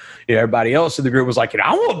Terminators, you know, everybody else in the group was like,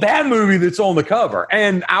 I want that movie that's on the cover.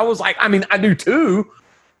 And I was like, I mean, I do too,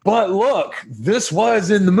 but look, this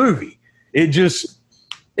was in the movie. It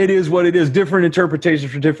is what it is, different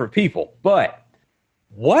interpretations for different people. But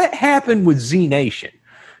what happened with Z Nation?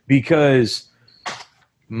 Because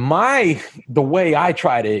the way I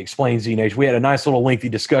try to explain Z Nation, we had a nice little lengthy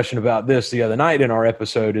discussion about this the other night in our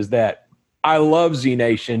episode, is that I love Z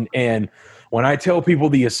Nation. And when I tell people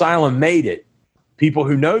the Asylum made it, people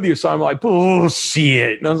who know the Asylum are like,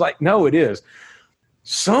 bullshit. And I was like, no, it is.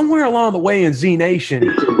 Somewhere along the way in Z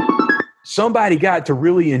Nation, somebody got to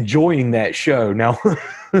really enjoying that show. Now,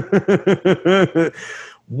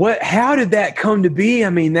 how did that come to be? I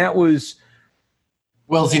mean, that was...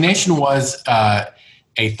 Well, Z Nation was...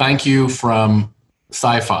 a thank you from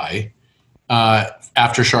Sci-Fi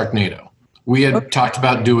after Sharknado. We had talked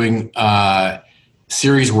about doing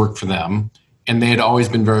series work for them, and they had always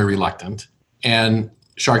been very reluctant. And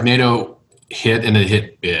Sharknado hit, and it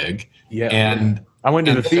hit big. Yeah. And I went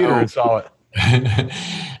to the theater and saw it.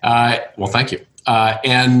 Well, thank you.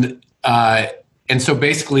 And And so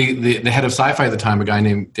basically, the head of Sci-Fi at the time, a guy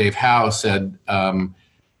named Dave Howe, said,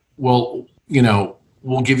 "Well,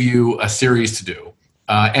 we'll give you a series to do."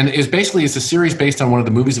 And it's a series based on one of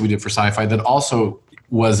the movies that we did for Sci-Fi that also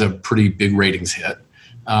was a pretty big ratings hit.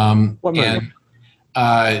 What movie?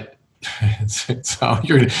 So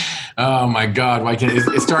oh my God, why can't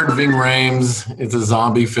it starred Ving Rhames? It's a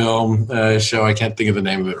zombie film show. I can't think of the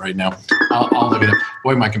name of it right now. I'll look it up.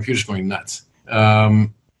 Boy, my computer's going nuts.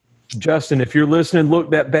 Justin, if you're listening, look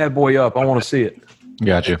that bad boy up. I want to see it.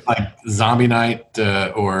 Gotcha. Like Zombie Night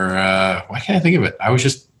or why can't I think of it?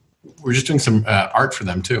 we're just doing some art for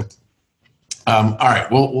them too. All right.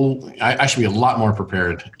 Well, I should be a lot more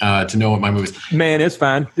prepared to know what my movies. Man, it's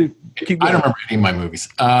fine. Dude, keep going. I don't remember any of my movies.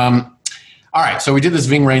 All right. So we did this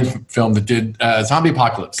Ving Rhames film that did Zombie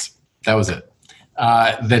Apocalypse. That was it.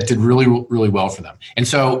 That did really, really well for them. And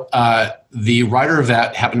so the writer of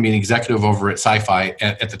that happened to be an executive over at Sci-Fi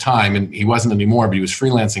at the time, and he wasn't anymore, but he was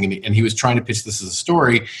freelancing, and he was trying to pitch this as a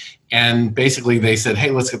story. And basically they said,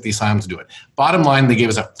 hey, let's get the Asylum to do it. Bottom line, they gave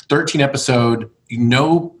us a 13-episode,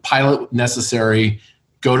 no pilot necessary,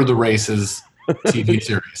 go to the races TV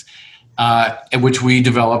series, which we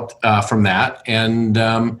developed from that. And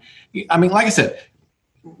I mean, like I said,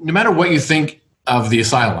 no matter what you think of the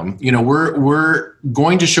Asylum, we're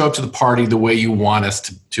going to show up to the party the way you want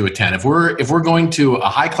us to attend. If we're going to a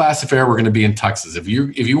high class affair, we're going to be in tuxes. If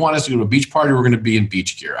you want us to go to a beach party, we're going to be in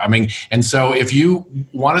beach gear. I mean, and so if you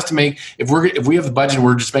want us to make, if we have the budget and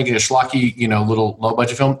we're just making a schlocky, little low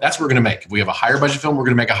budget film, that's what we're going to make. If we have a higher budget film, we're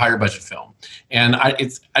going to make a higher budget film. And I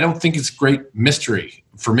don't think it's great mystery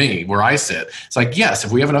for me where I sit. It's like, yes,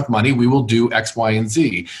 if we have enough money, we will do X, Y, and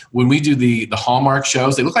Z. When we do the Hallmark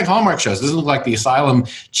shows, they look like Hallmark shows. It doesn't look like the Asylum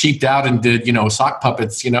cheaped out and did, sock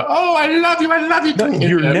puppets, oh, I love you, I love you. No,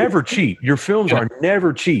 you're never cheap. Your films are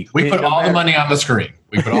never cheap. We put all the money on the screen.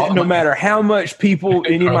 We put all the no money. matter how much people,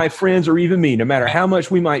 any of my friends or even me, no matter how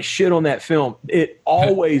much we might shit on that film, it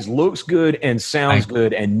always looks good and sounds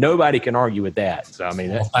good, and nobody can argue with that. So I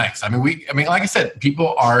mean, thanks. I mean, like I said,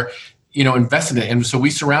 people are invested in it, and so we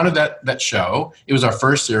surrounded that show. It was our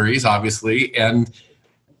first series, obviously, and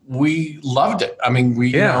we loved it. I mean, and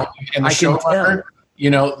the showrunner.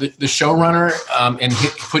 The showrunner, and he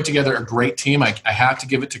put together a great team. I have to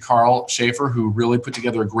give it to Carl Schaefer, who really put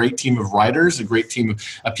together a great team of writers, a great team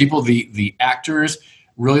of people. The actors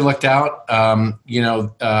really lucked out.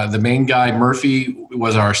 The main guy, Murphy,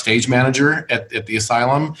 was our stage manager at the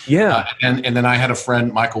Asylum. Yeah. And then I had a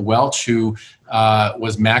friend, Michael Welch, who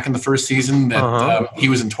was Mac in the first season. That he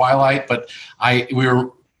was in Twilight, but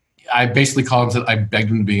I basically called him, said, I begged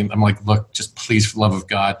him to be, I'm like, look, just please, for the love of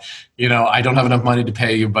God, I don't have enough money to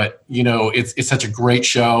pay you, but, it's such a great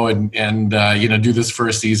show and do this for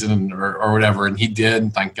a season or whatever. And he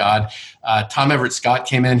did, thank God. Tom Everett Scott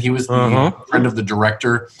came in. He was the friend of the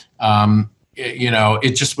director.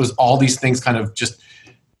 It just was all these things kind of just,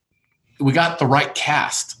 we got the right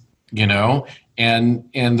cast, and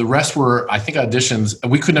the rest were, I think, auditions.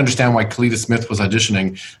 We couldn't understand why Kalita Smith was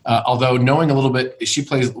auditioning, although knowing a little bit, she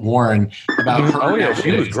plays Lauren. About her. Oh yeah,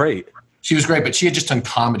 she was great. She was great, but she had just done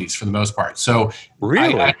comedies for the most part. So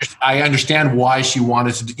really, I understand why she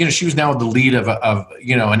wanted to. She was now the lead of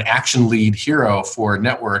an action lead hero for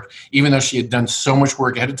network, even though she had done so much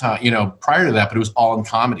work ahead of time, prior to that, but it was all in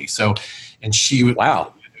comedy. So, and she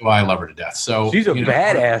wow. Well, I love her to death. So she's a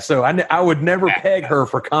badass. So I would never peg her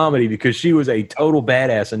for comedy because she was a total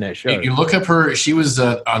badass in that show. You look up her. She was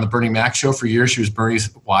on the Bernie Mac show for years. She was Bernie's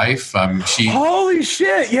wife. Holy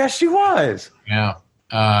shit! Yes, she was. Yeah.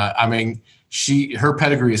 I mean, her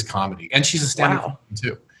pedigree is comedy, and she's a stand-up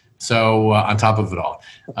too. So on top of it all,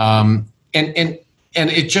 and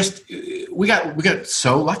it just we got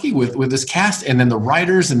so lucky with this cast, and then the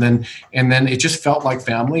writers, and then it just felt like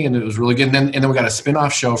family, and it was really good. And then we got a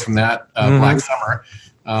spin-off show from that, Black Summer.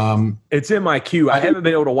 It's in my queue. I haven't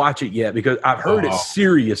been able to watch it yet because I've heard it's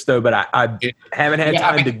serious though, but I haven't had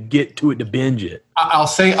time to get to it to binge it. I'll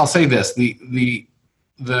say this: the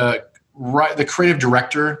creative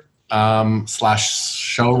director /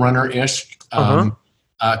 showrunner ish.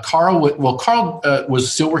 Carl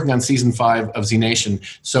was still working on season 5 of Z Nation.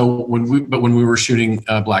 So when we were shooting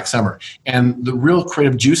Black Summer, and the real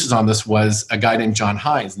creative juices on this was a guy named John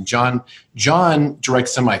Hines, and John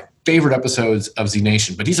directs some of my favorite episodes of Z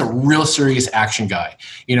Nation, but he's a real serious action guy.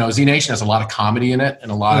 Z Nation has a lot of comedy in it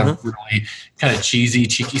and a lot of really kind of cheesy,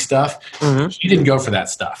 cheeky stuff. He didn't go for that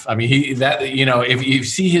stuff. I mean, if you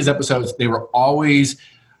see his episodes, they were always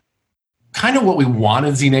kind of what we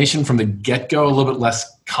wanted Z Nation from the get-go, a little bit less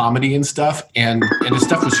comedy and stuff. And the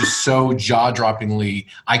stuff was just so jaw-droppingly,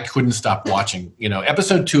 I couldn't stop watching.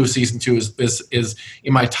 Episode 2 of season 2 is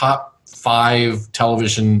in my top 5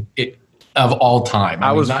 television of all time.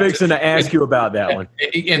 I was fixing to ask you about that one.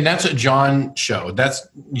 And that's a John show. That's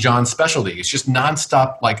John's specialty. It's just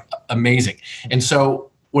nonstop, like amazing. And so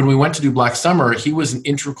when we went to do Black Summer, he was an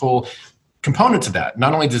integral component to that.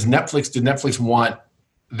 Not only did Netflix want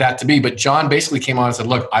that to be, but John basically came on and said,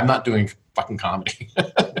 look, I'm not doing fucking comedy.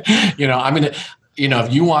 I'm going to,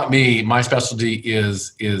 if you want me, my specialty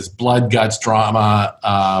is blood, guts, drama,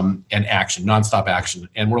 and action, nonstop action.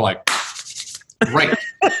 And we're like, great.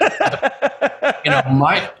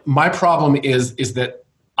 My problem is that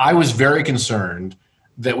I was very concerned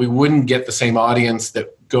that we wouldn't get the same audience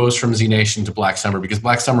that goes from Z Nation to Black Summer, because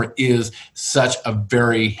Black Summer is such a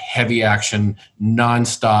very heavy action,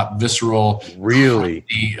 nonstop, visceral. Really?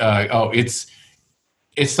 It's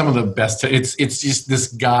some of the best. It's just this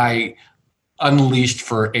guy unleashed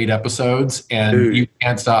for 8 episodes, and Dude. You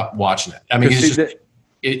can't stop watching it. I mean,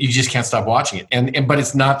 you just can't stop watching it. But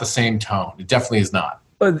it's not the same tone. It definitely is not.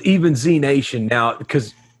 But even Z Nation now,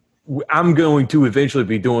 because I'm going to eventually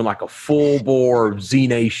be doing like a full bore Z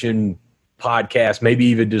Nation podcast, maybe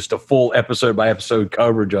even just a full episode by episode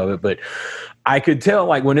coverage of it. But I could tell,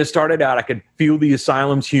 like, when it started out, I could feel the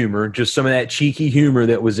Asylum's humor, just some of that cheeky humor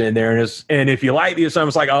that was in there. And if you like the Asylum,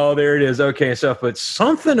 it's like, oh, there it is. Okay, and stuff. But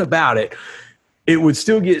something about it, it would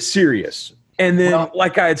still get serious. And then,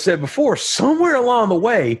 like I had said before, somewhere along the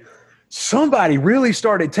way, somebody really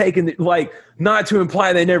started taking, like, not to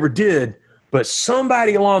imply they never did, but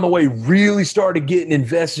somebody along the way really started getting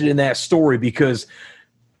invested in that story, because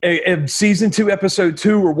season 2, episode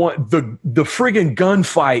 2 or 1, the friggin'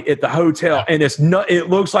 gunfight at the hotel, and it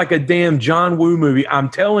looks like a damn John Woo movie. I'm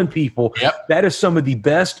telling people, that is some of the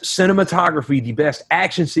best cinematography, the best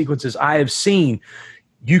action sequences I have seen.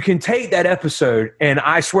 You can take that episode, and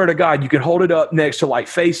I swear to God, you can hold it up next to like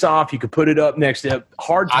Face Off. You could put it up next to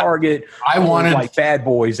Hard Target. I wanted like Bad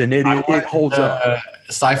Boys, and it holds up.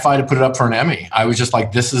 Sci-Fi to put it up for an Emmy. I was just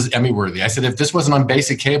like, this is Emmy worthy. I said, if this wasn't on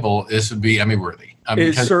basic cable, this would be Emmy worthy.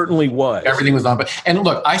 It certainly was. Everything was on. And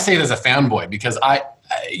look, I say it as a fanboy because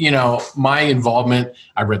my involvement,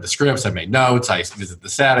 I read the scripts, I made notes, I visited the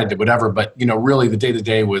set, I did whatever. But, really the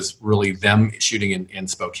day-to-day was really them shooting in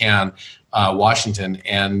Spokane, Washington.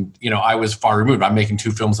 And, I was far removed. I'm making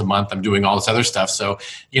 2 films a month. I'm doing all this other stuff. So,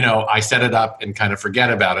 I set it up and kind of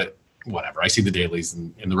forget about it. Whatever. I see the dailies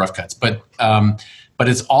and the rough cuts. But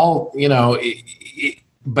it's all,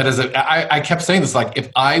 but I kept saying this, like, if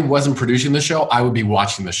I wasn't producing the show, I would be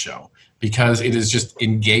watching the show because it is just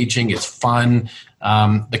engaging. It's fun.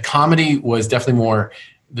 The comedy was definitely more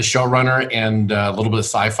the showrunner and a little bit of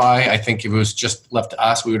sci-fi. I think if it was just left to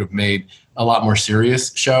us, we would have made a lot more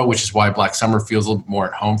serious show, which is why Black Summer feels a little bit more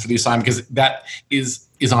at home for the assignment, because that is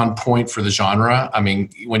on point for the genre. I mean,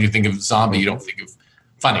 when you think of zombie, you don't think of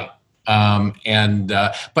funny.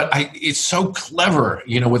 But it's so clever,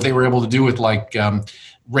 what they were able to do with like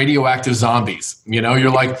radioactive zombies. You're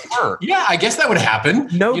like, sure, yeah, I guess that would happen.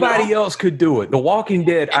 Nobody else could do it. The Walking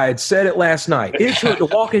Dead, I had said it last night. It took The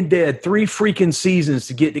Walking Dead 3 freaking seasons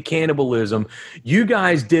to get to cannibalism. You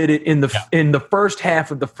guys did it in the first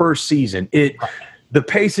half of the first season. The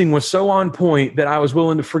pacing was so on point that I was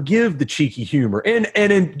willing to forgive the cheeky humor. And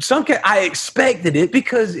in some case, I expected it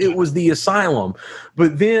because it was the Asylum.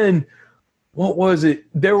 But then, what was it?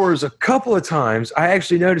 There was a couple of times I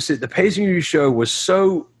actually noticed it. The pacing of your show was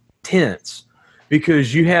so tense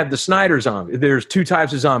because you have the Snyder zombie. There's 2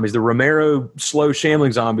 types of zombies, the Romero slow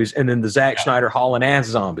shambling zombies and then the Zack Snyder hauling ass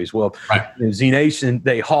zombies. Well, in Z Nation,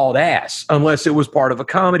 they hauled ass unless it was part of a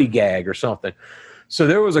comedy gag or something. So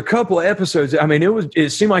there was a couple of episodes. I mean, it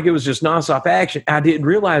seemed like it was just nonstop action. I didn't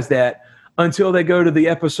realize that until they go to the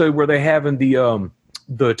episode where they're having the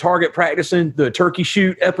target practicing, the turkey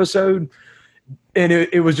shoot episode. And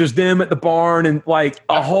it was just them at the barn, and like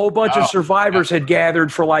a whole bunch of survivors had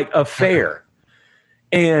gathered for like a fair.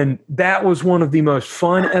 And that was one of the most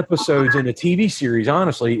fun episodes in a TV series,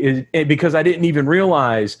 honestly, because I didn't even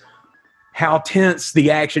realize how tense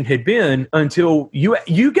the action had been until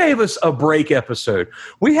you gave us a break episode.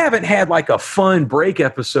 We haven't had like a fun break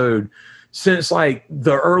episode since like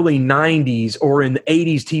the early 90s or in the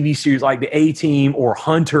 80s TV series like The A-Team or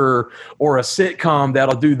Hunter or a sitcom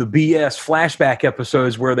that'll do the BS flashback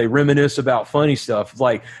episodes where they reminisce about funny stuff.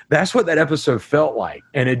 Like, that's what that episode felt like.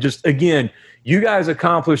 And it just, again, you guys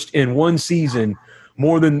accomplished in 1 season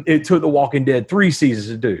more than it took The Walking Dead 3 seasons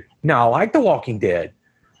to do. Now, I like The Walking Dead,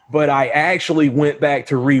 but I actually went back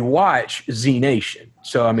to rewatch Z Nation.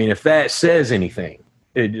 So, I mean, if that says anything.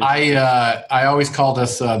 I always called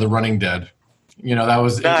us the Running Dead. That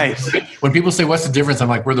was nice. When people say, what's the difference? I'm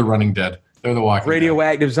like, we're the Running Dead. They're the Walking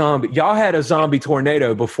Radioactive Dead. Zombie. Y'all had a zombie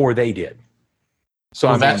tornado before they did. So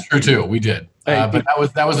well, that's true too. We did, but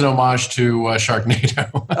that was an homage to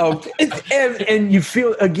Sharknado. Oh, and you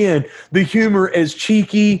feel again the humor, as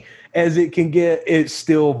cheeky as it can get, it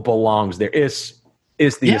still belongs there. It's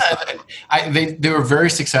they were very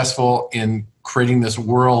successful in creating this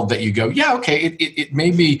world that you go, yeah, okay, it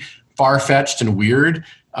may be far-fetched and weird.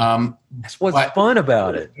 That's what's fun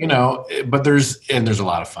about it, but there's a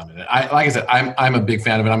lot of fun in it. Like I said, I'm a big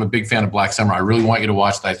fan of it. I'm a big fan of Black Summer. I really want you to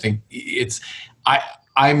watch that. I think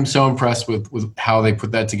I'm so impressed with how they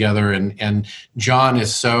put that together, and John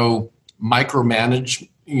is so micromanaged,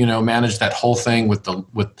 manage that whole thing with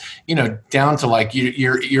down to like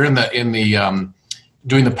you're in the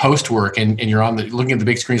doing the post work and you're looking at the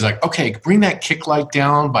big screen. He's like, okay, bring that kick light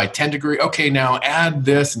down by 10 degrees. Okay, now add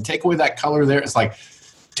this and take away that color there. It's like,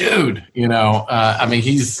 dude, I mean,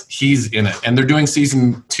 he's in it, and they're doing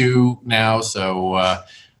season 2 now. So,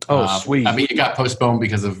 sweet. I mean, it got postponed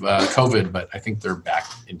because of COVID, but I think they're back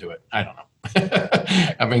into it. I don't know.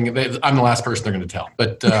 I mean, I'm the last person they're going to tell,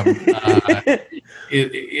 but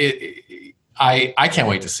I can't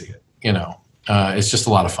wait to see it. It's just a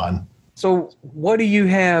lot of fun. So what do you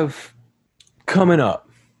have coming up?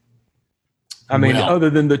 I mean,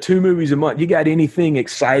 other than the 2 movies a month, you got anything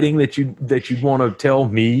exciting that you want to tell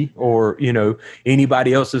me or,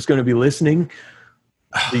 anybody else that's going to be listening?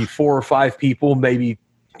 The 4 or 5 people, maybe.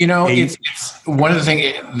 It's one of the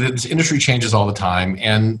things. This industry changes all the time,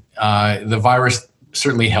 and the virus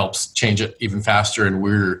certainly helps change it even faster in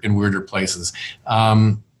weirder places.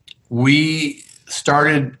 We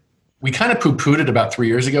kind of poo-pooed it about 3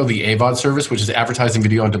 years ago, the AVOD service, which is advertising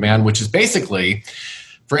video on demand, which is basically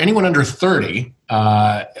for anyone under 30,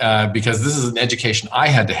 because this is an education I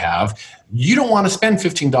had to have. You don't want to spend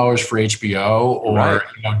 $15 for HBO or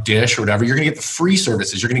Dish or whatever. You're going to get the free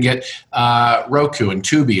services. You're going to get Roku and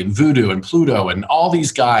Tubi and Vudu and Pluto and all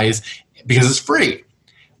these guys because it's free.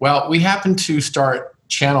 Well, we happen to start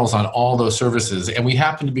channels on all those services, and we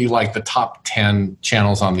happen to be like the top 10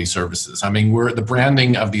 channels on these services. I mean, the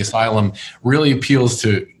branding of the Asylum really appeals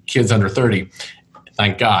to kids under 30.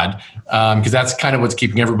 Thank God, because that's kind of what's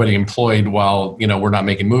keeping everybody employed while we're not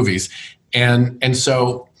making movies, and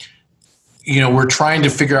so we're trying to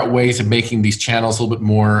figure out ways of making these channels a little bit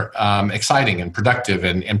more exciting and productive,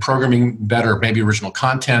 and programming better, maybe original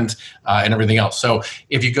content and everything else. So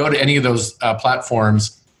if you go to any of those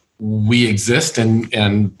platforms, we exist,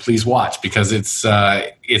 and please watch, because it's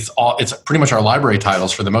pretty much our library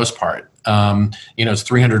titles for the most part. It's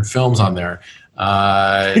 300 films on there.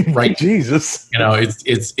 Right. Jesus.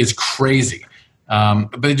 It's crazy.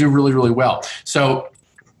 But they do really, really well. So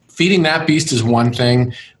feeding that beast is one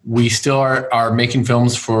thing. We still are making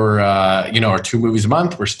films for, our 2 movies a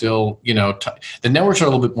month. We're still, the networks are a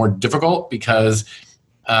little bit more difficult because,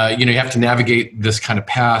 you have to navigate this kind of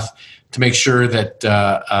path to make sure that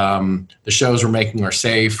the shows we're making are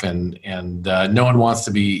safe, and no one wants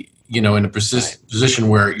to be, in a position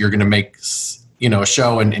where you're going to make a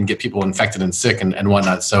show and get people infected and sick and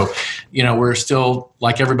whatnot. So, we're still,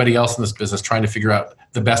 like everybody else in this business, trying to figure out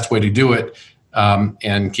the best way to do it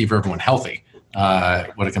and keep everyone healthy,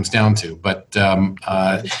 what it comes down to. But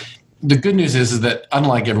the good news is that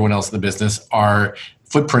unlike everyone else in the business, our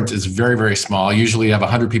footprint is very, very small. Usually you have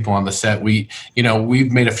 100 people on the set. We've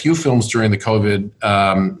made a few films during the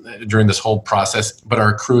COVID, during this whole process, but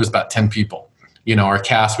our crew is about 10 people. Our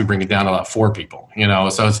cast, we bring it down to about 4 people,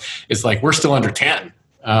 so it's like we're still under 10,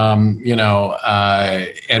 and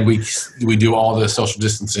we do all the social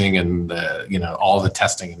distancing and all the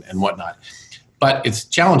testing and whatnot, but it's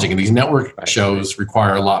challenging, and these network shows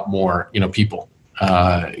require a lot more, people.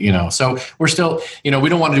 So we're still, we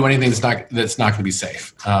don't want to do anything that's not going to be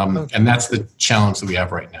safe. And that's the challenge that we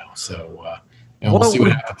have right now. So, we'll see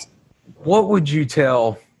what happens. What would you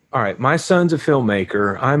tell? All right, my son's a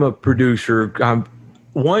filmmaker. I'm a producer.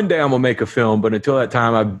 One day I'm going to make a film, but until that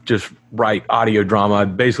time, I just write audio drama. I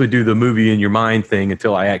basically do the movie in your mind thing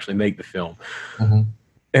until I actually make the film. Mm-hmm.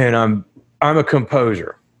 And I'm a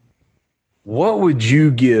composer. What would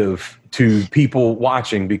you give to people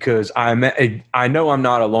watching? Because I know I'm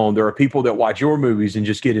not alone. There are people that watch your movies and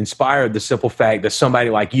just get inspired. The simple fact that somebody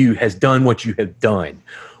like you has done what you have done.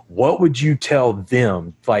 What would you tell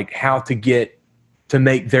them, like how to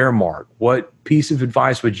make their mark? What piece of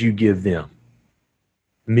advice would you give them?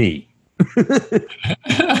 Me.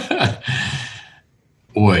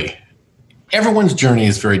 Boy, everyone's journey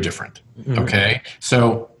is very different. Okay.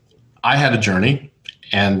 So I had a journey,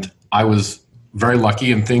 and I was very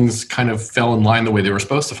lucky, and things kind of fell in line the way they were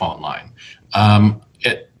supposed to fall in line.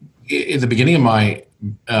 At the beginning of my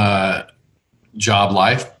job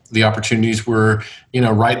life, the opportunities were,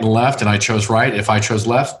 right and left, and I chose right. If I chose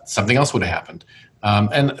left, something else would have happened.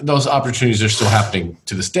 And those opportunities are still happening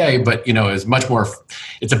to this day, but, is much more,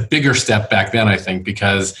 it's a bigger step back then, I think,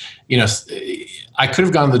 because, I could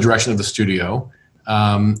have gone in the direction of the studio,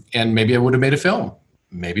 and maybe I would have made a film,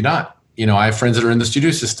 maybe not. I have friends that are in the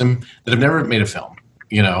studio system that have never made a film,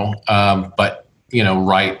 but,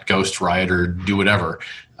 write, ghost write, or do whatever,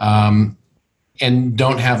 and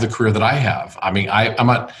don't have the career that I have. I mean, I'm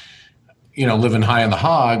not, living high on the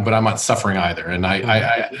hog, but I'm not suffering either. And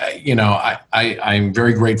I'm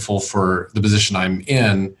very grateful for the position I'm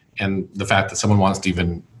in, and the fact that someone wants to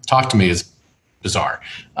even talk to me is bizarre.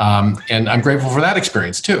 And I'm grateful for that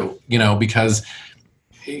experience too, because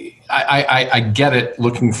I get it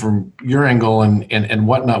looking from your angle and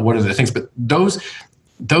whatnot. What are the things, but those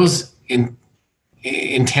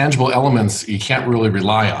intangible elements you can't really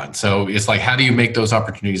rely on. So it's like, how do you make those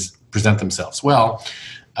opportunities present themselves? Well,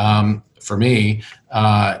 for me,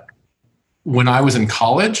 when I was in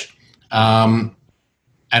college, and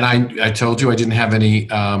I told you I didn't have any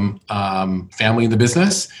family in the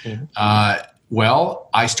business. Well,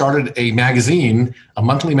 I started a magazine, a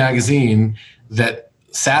monthly magazine that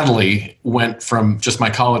sadly went from just my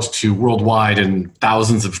college to worldwide and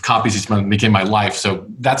thousands of copies each month, became my life. So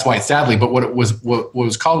that's why it's sadly. But what it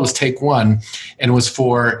was called was Take One, and it was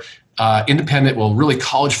for independent, really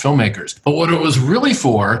college filmmakers. But what it was really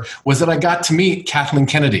for was that I got to meet Kathleen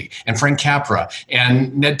Kennedy and Frank Capra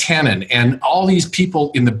and Ned Tannen and all these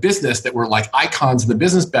people in the business that were like icons in the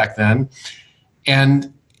business back then,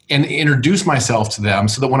 and introduce myself to them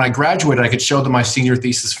so that when I graduated, I could show them my senior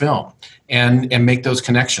thesis film and make those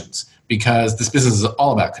connections, because this business is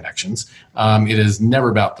all about connections. It is never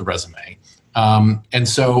about the resume. And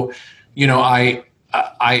so, I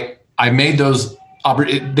made those.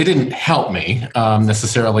 They didn't help me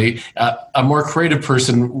necessarily. A more creative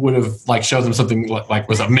person would have showed them something like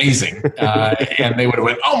was amazing, and they would have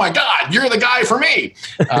went, "Oh my God, you're the guy for me."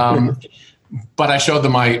 But I showed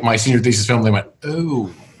them my senior thesis film. They went, "Oh,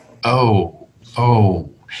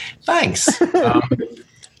 thanks."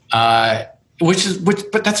 But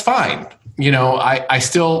that's fine. I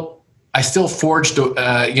still forged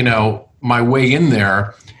my way in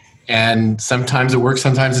there. And sometimes it works,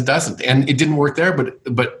 sometimes it doesn't. And it didn't work there,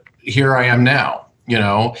 but here I am now,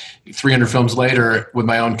 300 films later with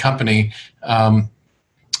my own company,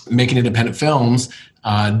 making independent films,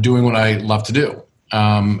 doing what I love to do,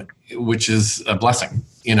 which is a blessing,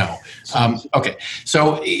 Okay,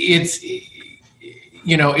 so it's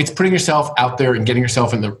putting yourself out there and getting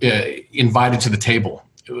yourself invited to the table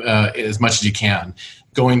as much as you can.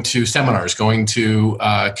 Going to seminars, going to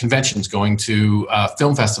conventions, going to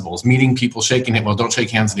film festivals, meeting people, shaking hands. Well, don't shake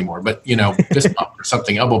hands anymore, but fist bump or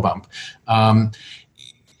something, elbow bump.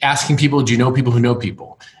 Asking people, do you know people who know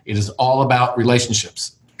people? It is all about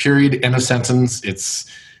relationships. Period. End of sentence.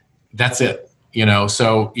 That's it.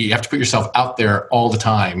 So you have to put yourself out there all the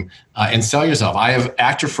time and sell yourself. I have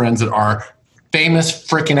actor friends that are famous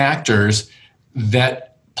freaking actors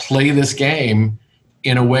that play this game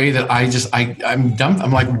in a way that I'm dumb.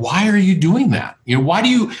 I'm like, why are you doing that? Why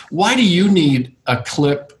do you need a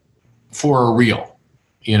clip for a reel?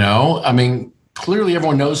 I mean, clearly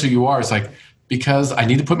everyone knows who you are. It's like, because I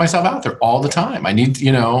need to put myself out there all the time. I need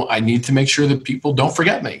to make sure that people don't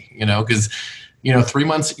forget me, because 3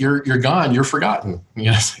 months you're gone, you're forgotten.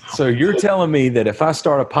 So you're telling me that if I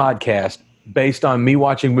start a podcast based on me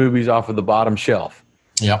watching movies off of the bottom shelf,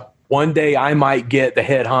 yep, one day I might get the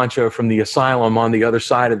head honcho from the asylum on the other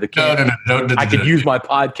side of the camera. No. I could use my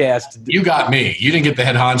podcast. You got me. You didn't get the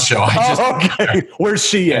head honcho. Okay. Where's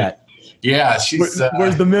she at? Yeah, she's.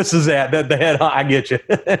 Where's the missus at? The head. I get you.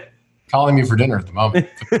 Calling me for dinner at the moment.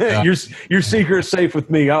 Your secret is safe with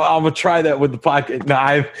me. I'm gonna try that with the podcast.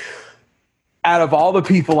 Now, out of all the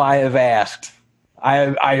people I have asked,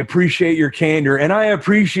 I appreciate your candor, and I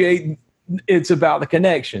appreciate it's about the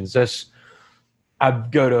connections.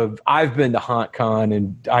 I've been to HauntCon,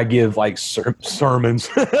 and I give sermons.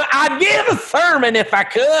 I'd give a sermon if I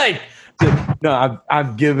could. No,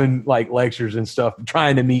 I've given lectures and stuff,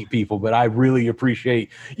 trying to meet people, but I really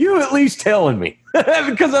appreciate you at least telling me,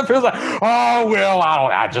 because I feel like, oh well,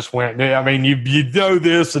 I just went. I mean, you know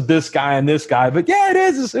this and this guy and this guy, but yeah,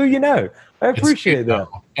 it's who you know. I appreciate that.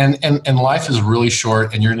 And life is really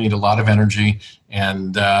short, and you're gonna need a lot of energy,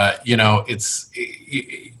 and it's.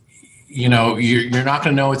 You're not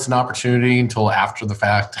going to know it's an opportunity until after the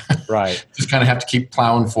fact. Right. Just kind of have to keep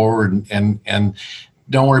plowing forward and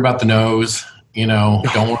don't worry about the nose. Don't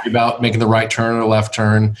worry about making the right turn or left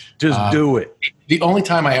turn. Just do it. The only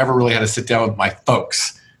time I ever really had to sit down with my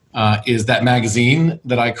folks is that magazine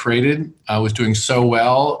that I created. I was doing so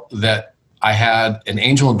well that I had an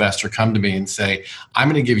angel investor come to me and say, I'm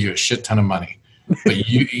going to give you a shit ton of money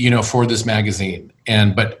but for this magazine.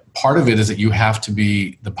 But part of it is that you have to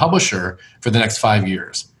be the publisher for the next 5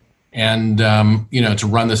 years. And, to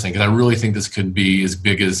run this thing, because I really think this could be as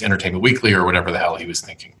big as Entertainment Weekly or whatever the hell he was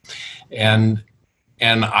thinking. And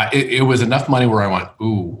it was enough money where I went,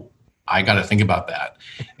 ooh, I got to think about that.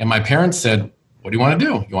 And my parents said, what do you want to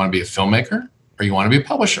do? You want to be a filmmaker or you want to be a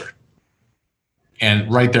publisher?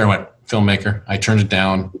 And right there I went, filmmaker. I turned it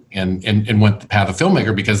down and went the path of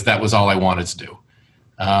filmmaker because that was all I wanted to do.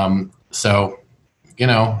 But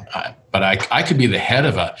I could be the head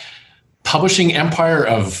of a publishing empire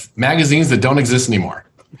of magazines that don't exist anymore.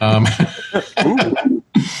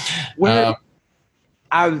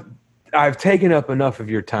 I've taken up enough of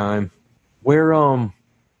your time. Where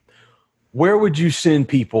would you send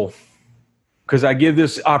people? Because I give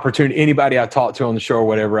this opportunity, anybody I talk to on the show or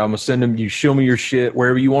whatever, I'm going to send them, you show me your shit,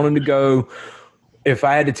 wherever you want them to go. If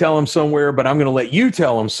I had to tell them somewhere, but I'm going to let you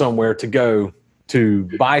tell them somewhere to go, to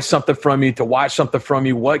buy something from you, to watch something from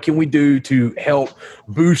you. What can we do to help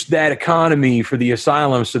boost that economy for the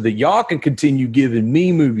asylum so that y'all can continue giving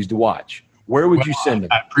me movies to watch? Where would you send them?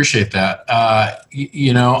 I appreciate that.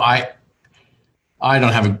 I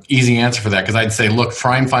don't have an easy answer for that because I'd say, look,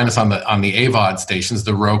 try and find us on the AVOD stations,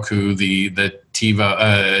 the Roku, the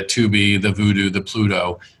TiVo, Tubi, the Vudu, the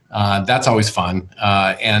Pluto. That's always fun.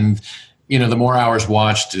 And the more hours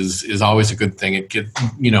watched is always a good thing. It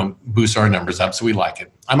boosts our numbers up, so we like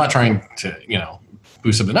it. I'm not trying to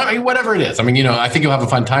boost something. I mean, whatever it is. I mean, I think you'll have a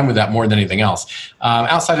fun time with that more than anything else.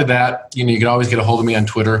 Outside of that, you can always get a hold of me on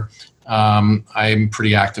Twitter. I'm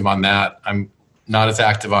pretty active on that. I'm not as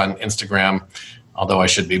active on Instagram, although I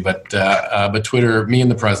should be. But Twitter, me and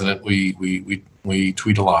the president, we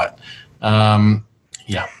tweet a lot. And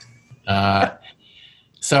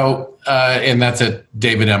that's at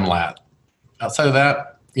David M. Latt. Outside of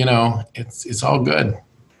that, it's all good.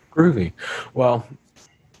 Groovy. Well,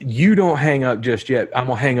 you don't hang up just yet. I'm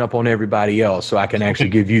going to hang up on everybody else so I can actually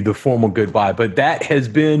give you the formal goodbye. But that has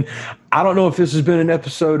been, I don't know if this has been an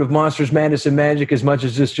episode of Monsters, Madness, and Magic as much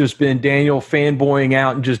as this just been Daniel fanboying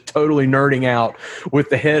out and just totally nerding out with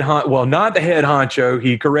the head not the head honcho.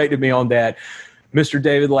 He corrected me on that. Mr.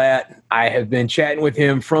 David Latt, I have been chatting with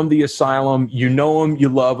him from the Asylum. You know him, you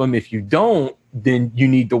love him. If you don't, then you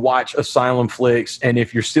need to watch Asylum Flicks. And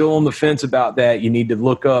if you're still on the fence about that, you need to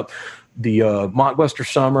look up the Mockbuster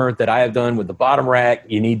Summer that I have done with the Bottom Rack.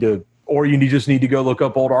 You just need to go look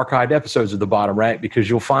up old archived episodes of the Bottom Rack because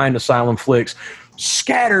you'll find Asylum Flicks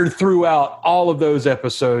scattered throughout all of those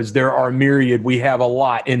episodes. There are myriad. We have a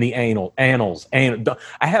lot in the annals. I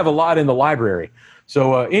have a lot in the library.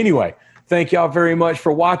 So anyway, thank y'all very much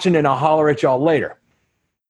for watching, and I'll holler at y'all later.